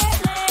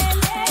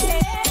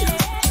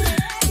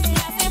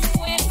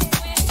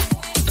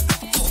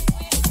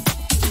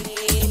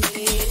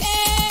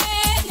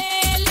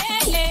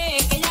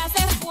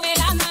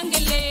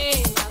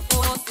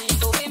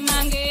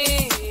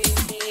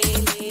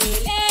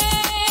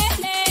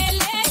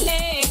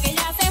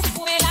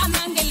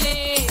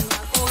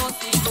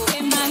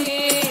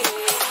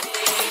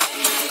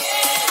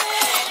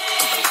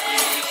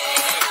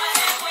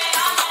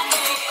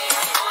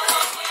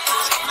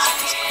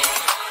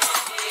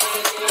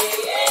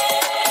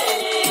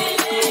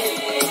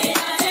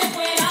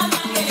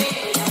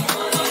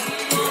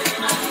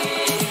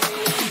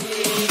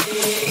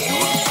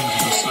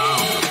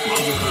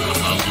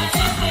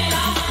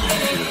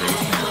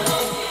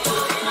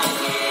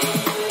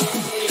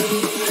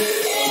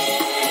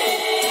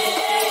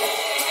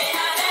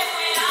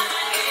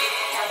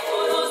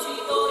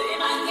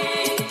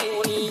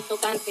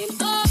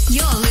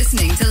 You're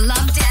listening to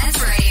Love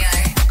Dance Radio.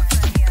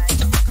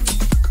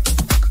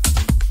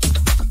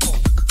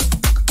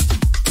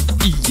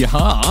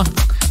 Yeah,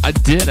 I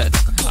did it.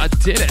 I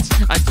did it.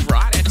 I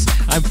brought it.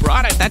 I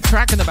brought it. That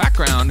track in the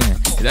background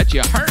that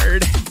you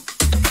heard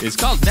is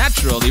called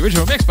Natural, the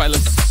original mix by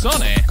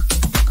Lessone.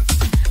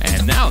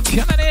 And now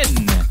coming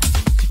in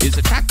is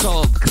a track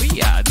called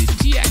Kriya, the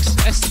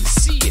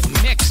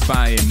TXSC mix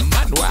by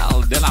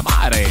Manuel De La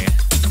Mare.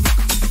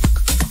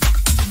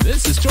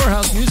 This is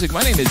TorHouse Music.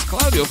 My name is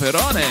Claudio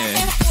Ferrone.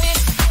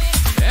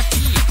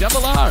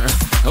 F-E-R-R-O-N-E.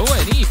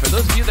 For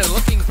those of you that are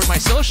looking for my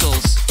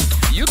socials,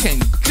 you can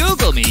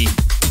Google me.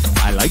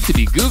 I like to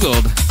be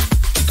Googled.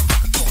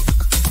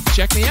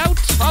 Check me out.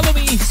 Follow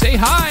me. Say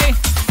hi.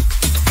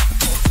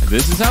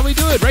 This is how we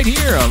do it right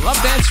here on Love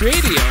Dance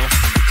Radio.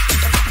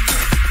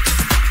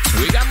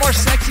 We got more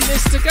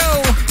sexiness to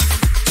go.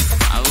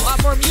 A lot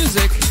more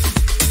music.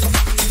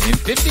 In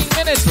 15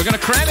 minutes, we're going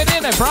to cram it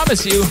in, I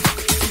promise you.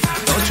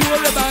 Don't you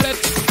worry about it.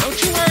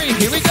 Don't you worry.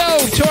 Here we go.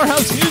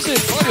 TorHouse Music.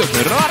 Claudio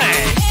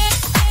Ferrone.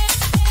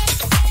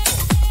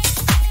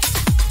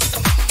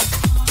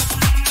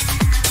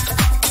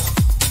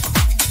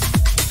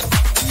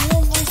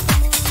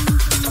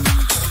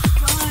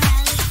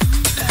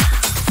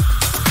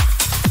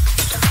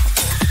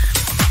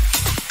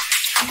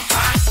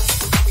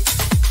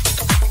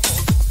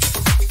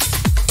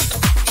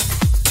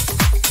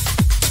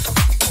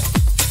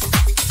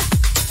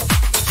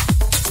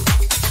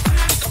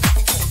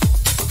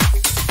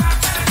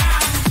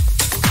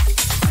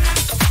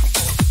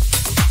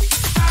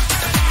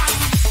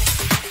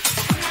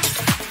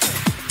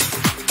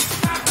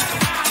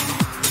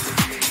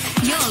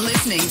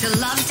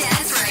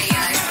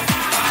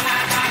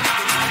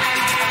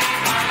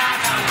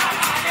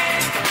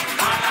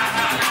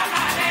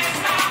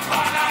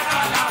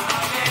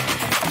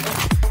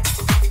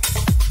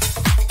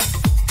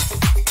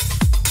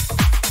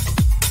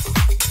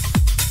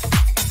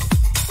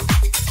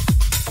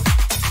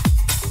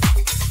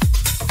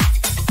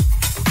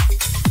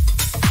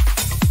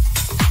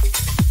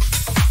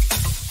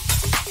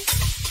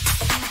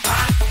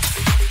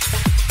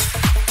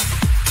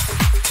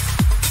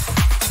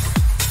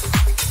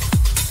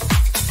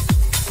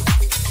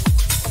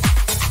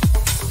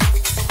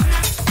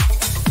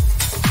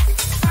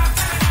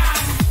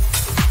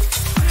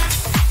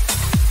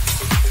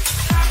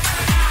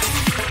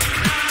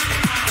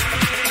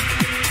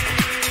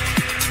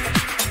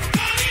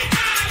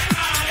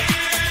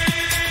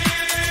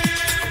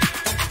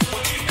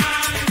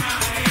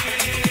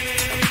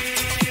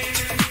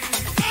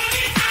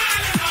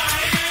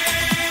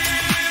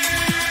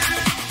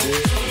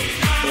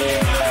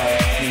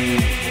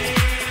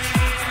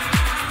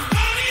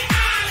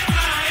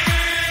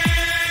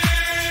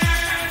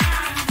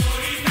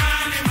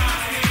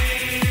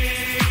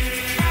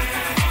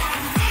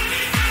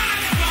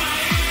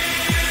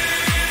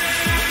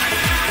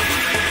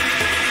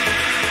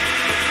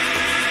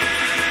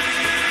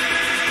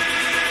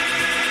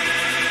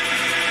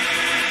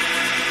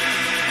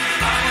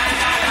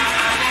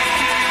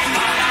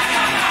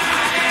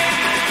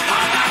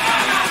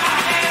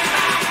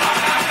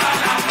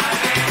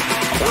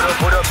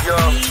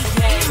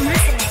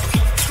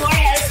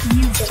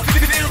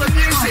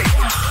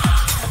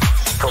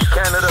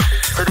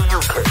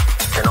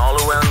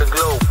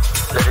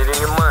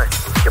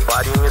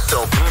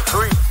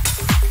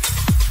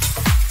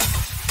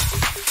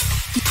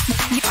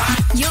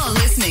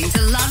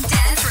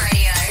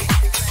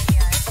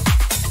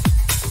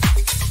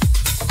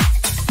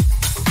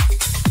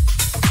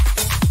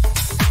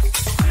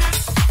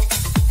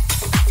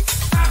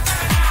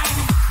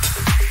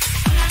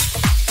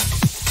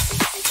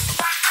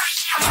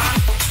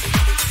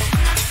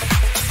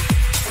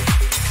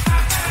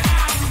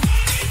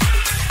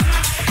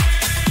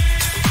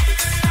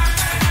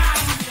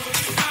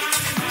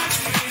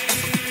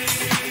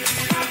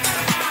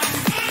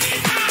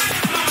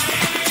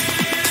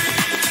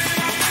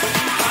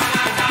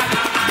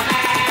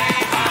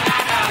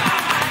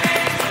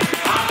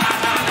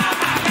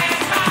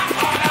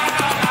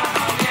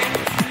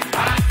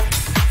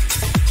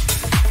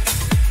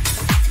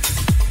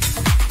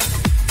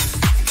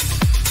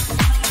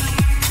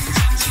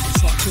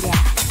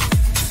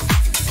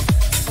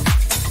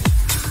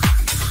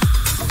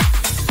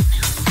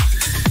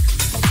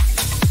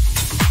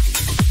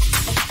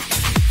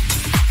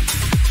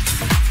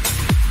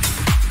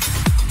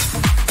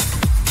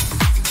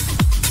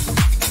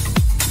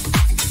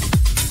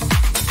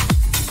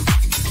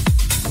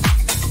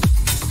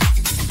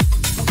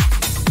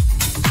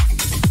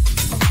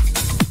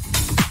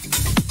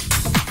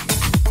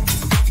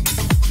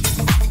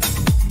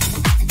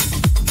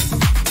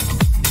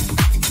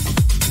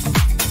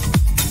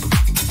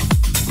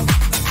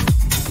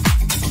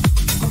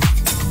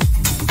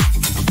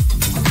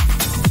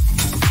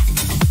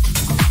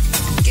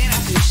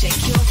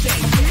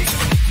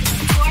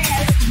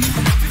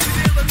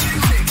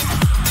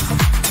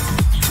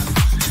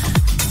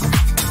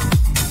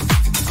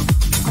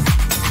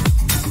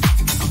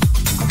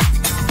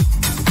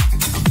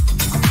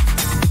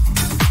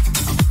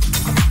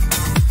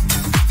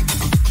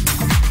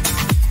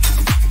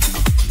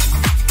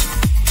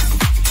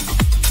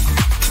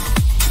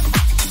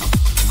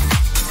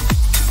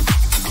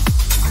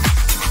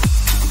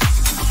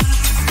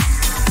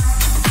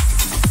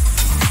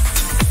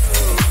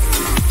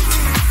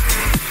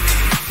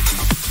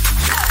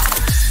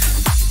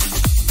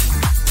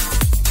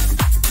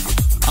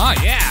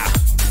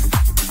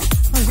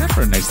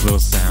 nice little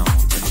sound.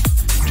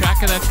 Track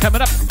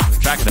coming up.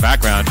 Track in the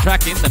background.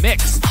 Track in the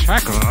mix.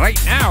 Track right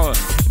now.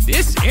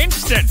 This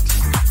instant.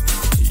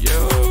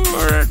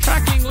 You're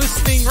tracking,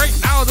 listening right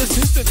now. This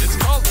instant. It's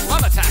called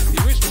Love Attack,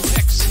 the original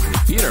mix.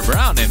 Peter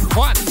Brown and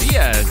Juan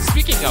Diaz.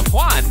 Speaking of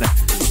Juan,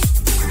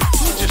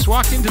 who just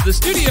walked into the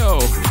studio.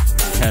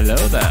 Hello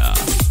there.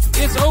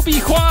 It's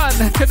Obi-Wan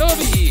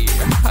Kenobi.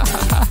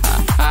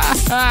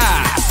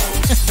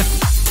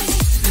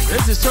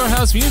 This is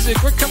TorHouse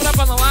Music. We're coming up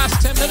on the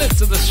last 10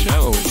 minutes of the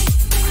show.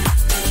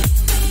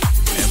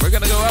 And we're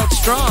going to go out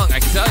strong, I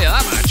can tell you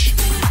that much.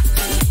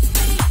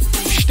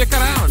 Stick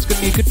around. It's going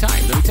to be a good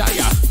time, let me tell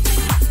you.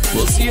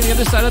 We'll see you on the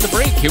other side of the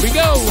break. Here we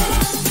go.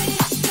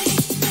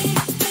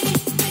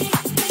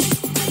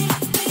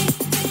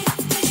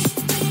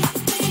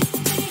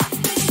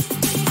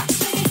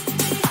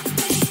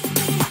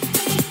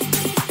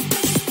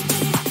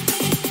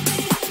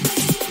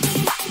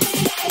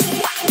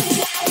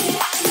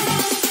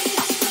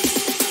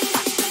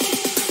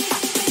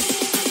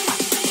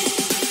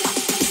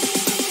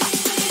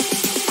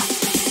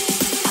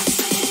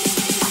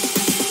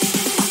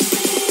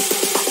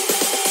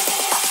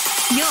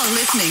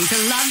 Listening to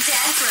Love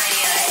Dance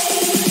Radio.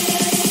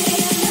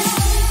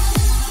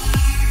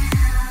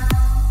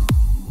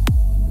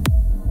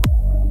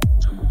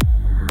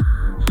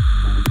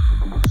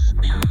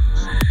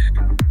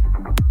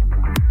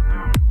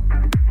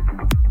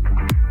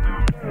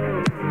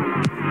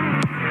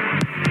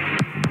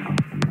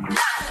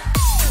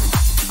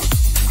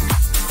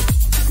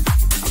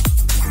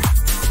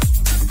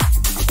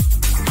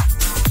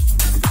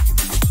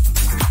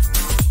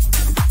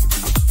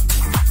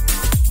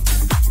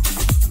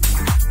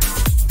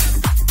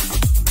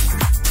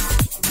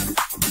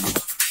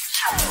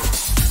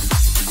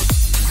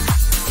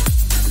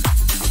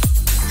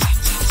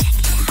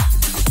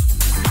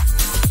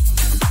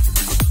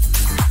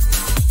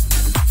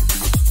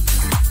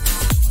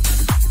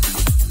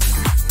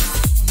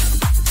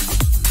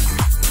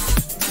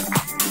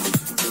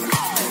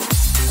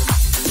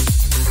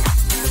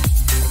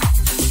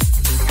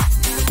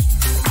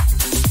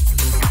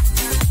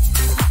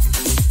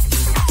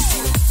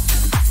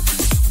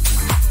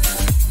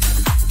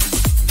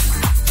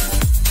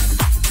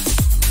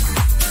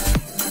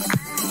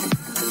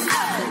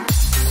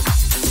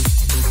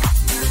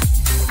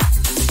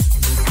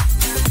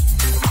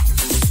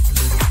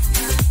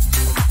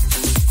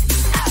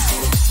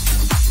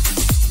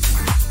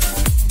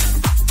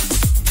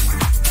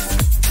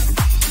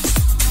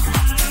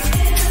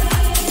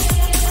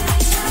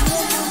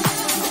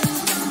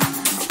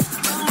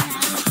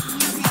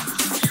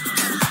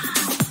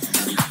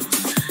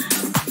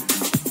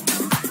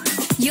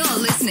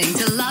 Listening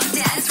to Love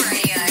Dance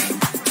Radio.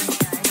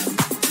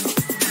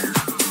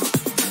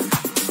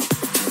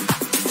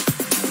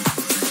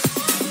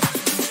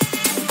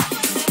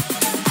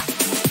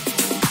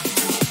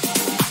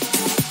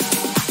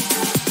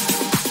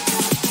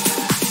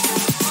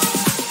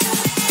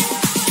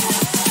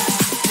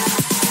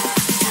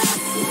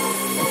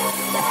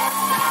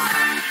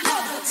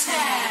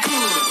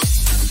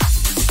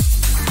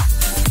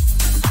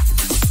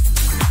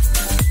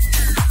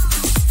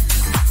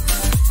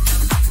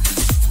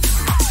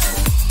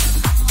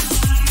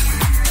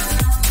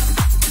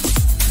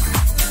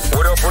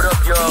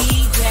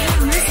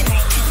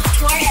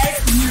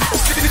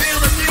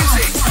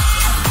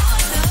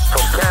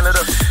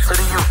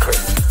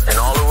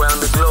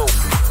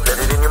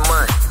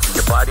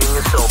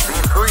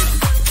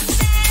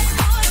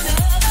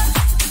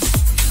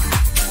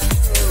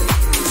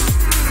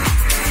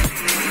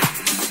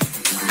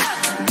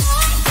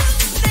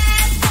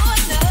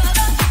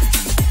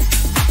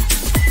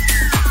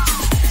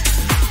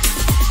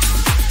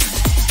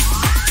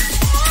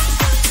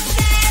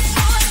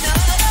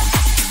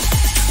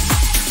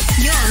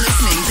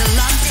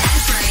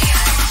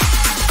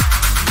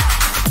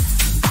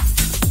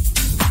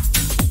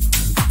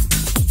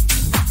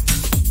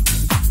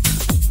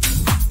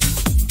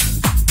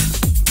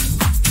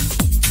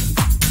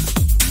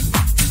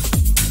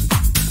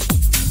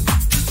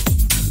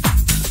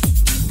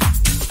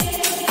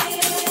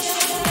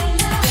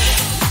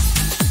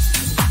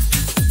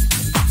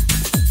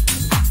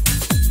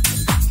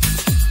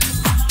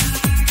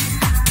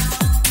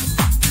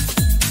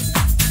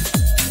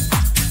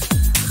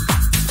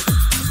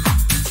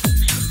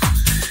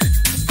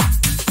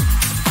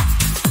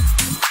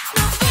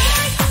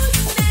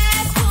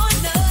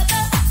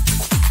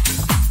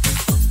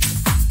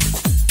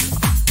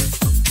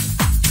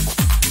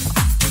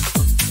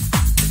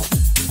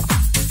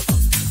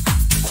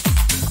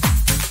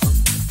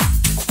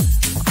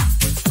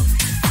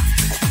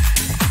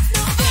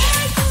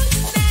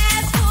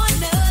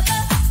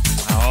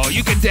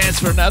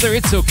 For another,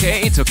 it's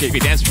okay. It's okay if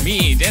you dance for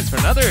me, dance for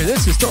another.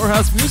 This is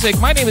TorHouse Music.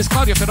 My name is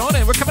Claudio Ferrone,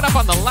 and we're coming up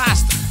on the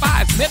last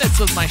 5 minutes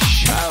of my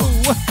show.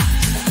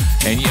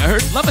 And you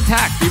heard Love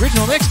Attack, the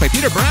original mix by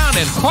Peter Brown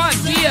and Juan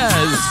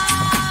Diaz.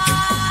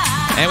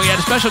 And we had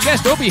a special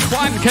guest,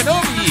 Obi-Wan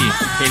Kenobi.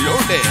 Hello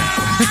there.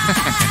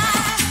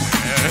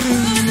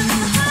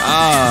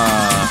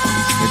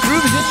 The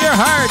groove is in your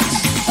heart.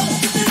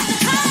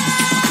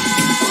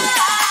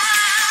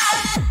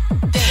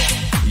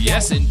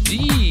 Yes,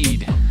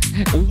 indeed.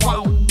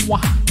 Wow.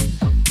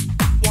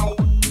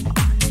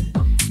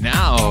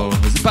 Now,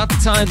 it's about the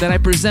time that I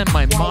present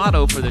my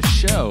motto for the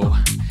show.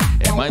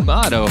 And my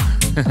motto,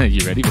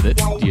 you ready for this?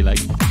 Do you like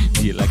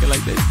it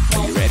like this?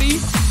 Are you ready?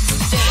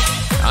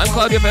 I'm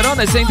Claudio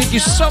Ferrone saying thank you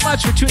so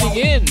much for tuning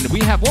in. We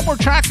have one more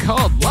track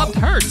called Loved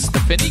Hurts, the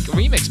Phonique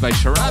remix by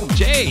Sharam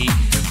Jey,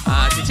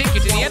 to take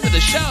you to the end of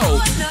the show.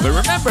 But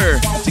remember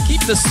to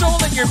keep the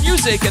soul in your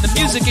music and the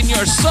music in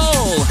your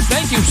soul.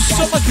 Thank you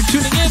so much for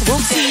tuning in. We'll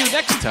see you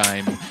next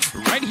time,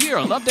 right here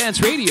on Love Dance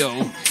Radio.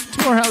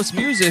 TorHouse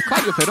Music,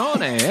 Claudio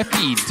Ferrone,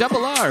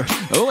 FERRONE.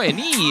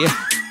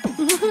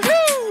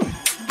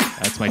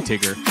 That's my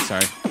Tigger,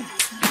 sorry.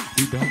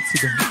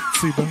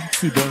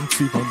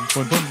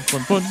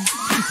 Fun.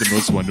 The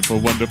most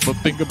wonderful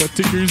thing about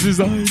Tiggers is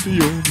I'm the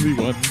only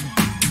one.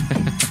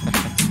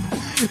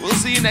 We'll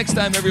see you next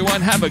time,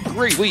 everyone. Have a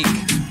great week.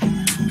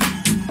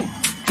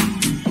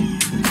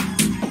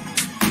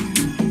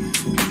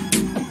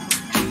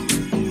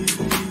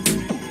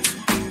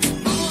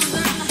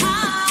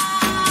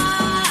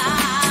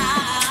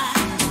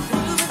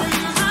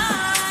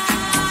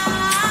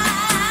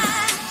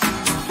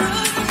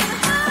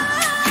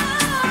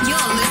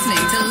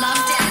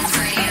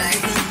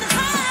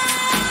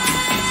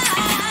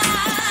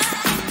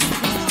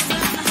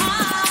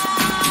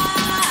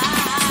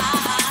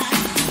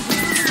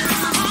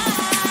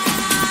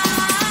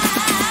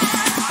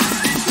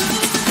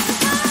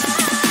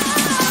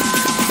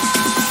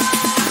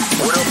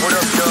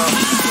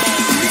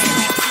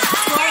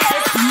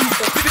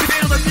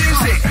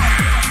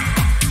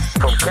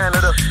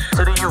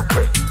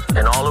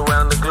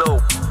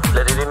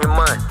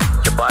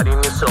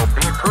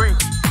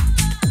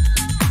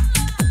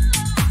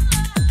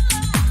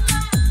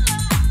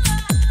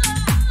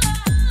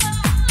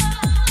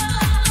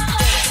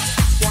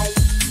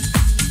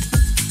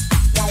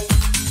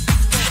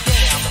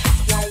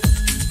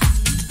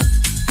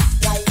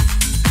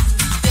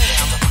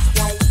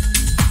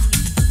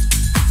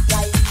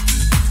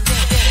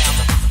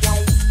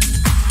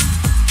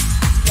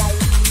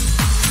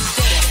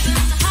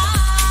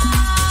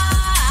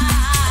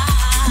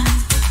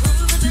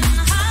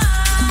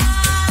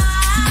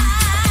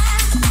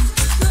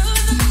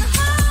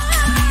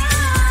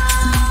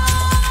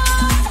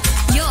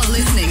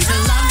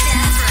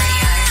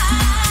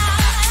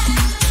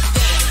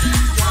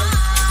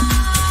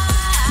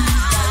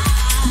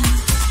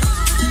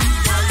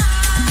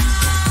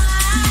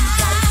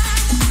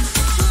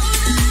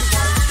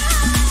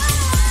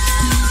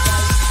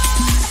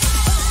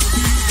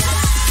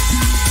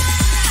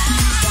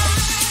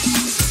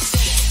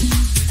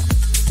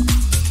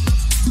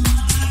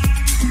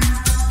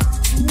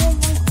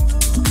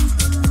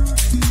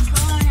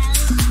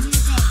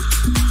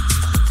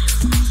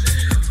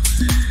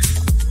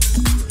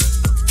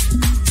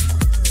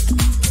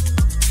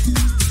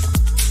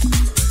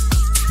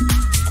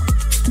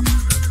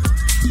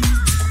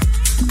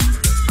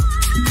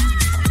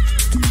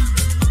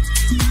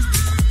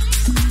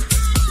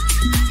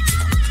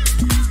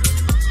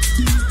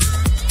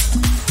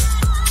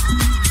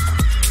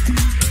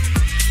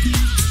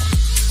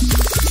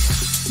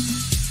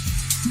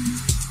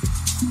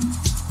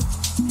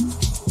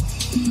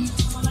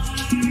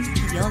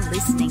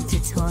 Listening to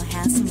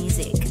TorHouse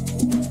Music.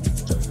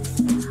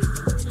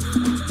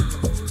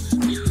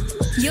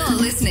 You're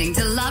listening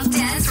to Love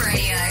Dance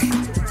Radio.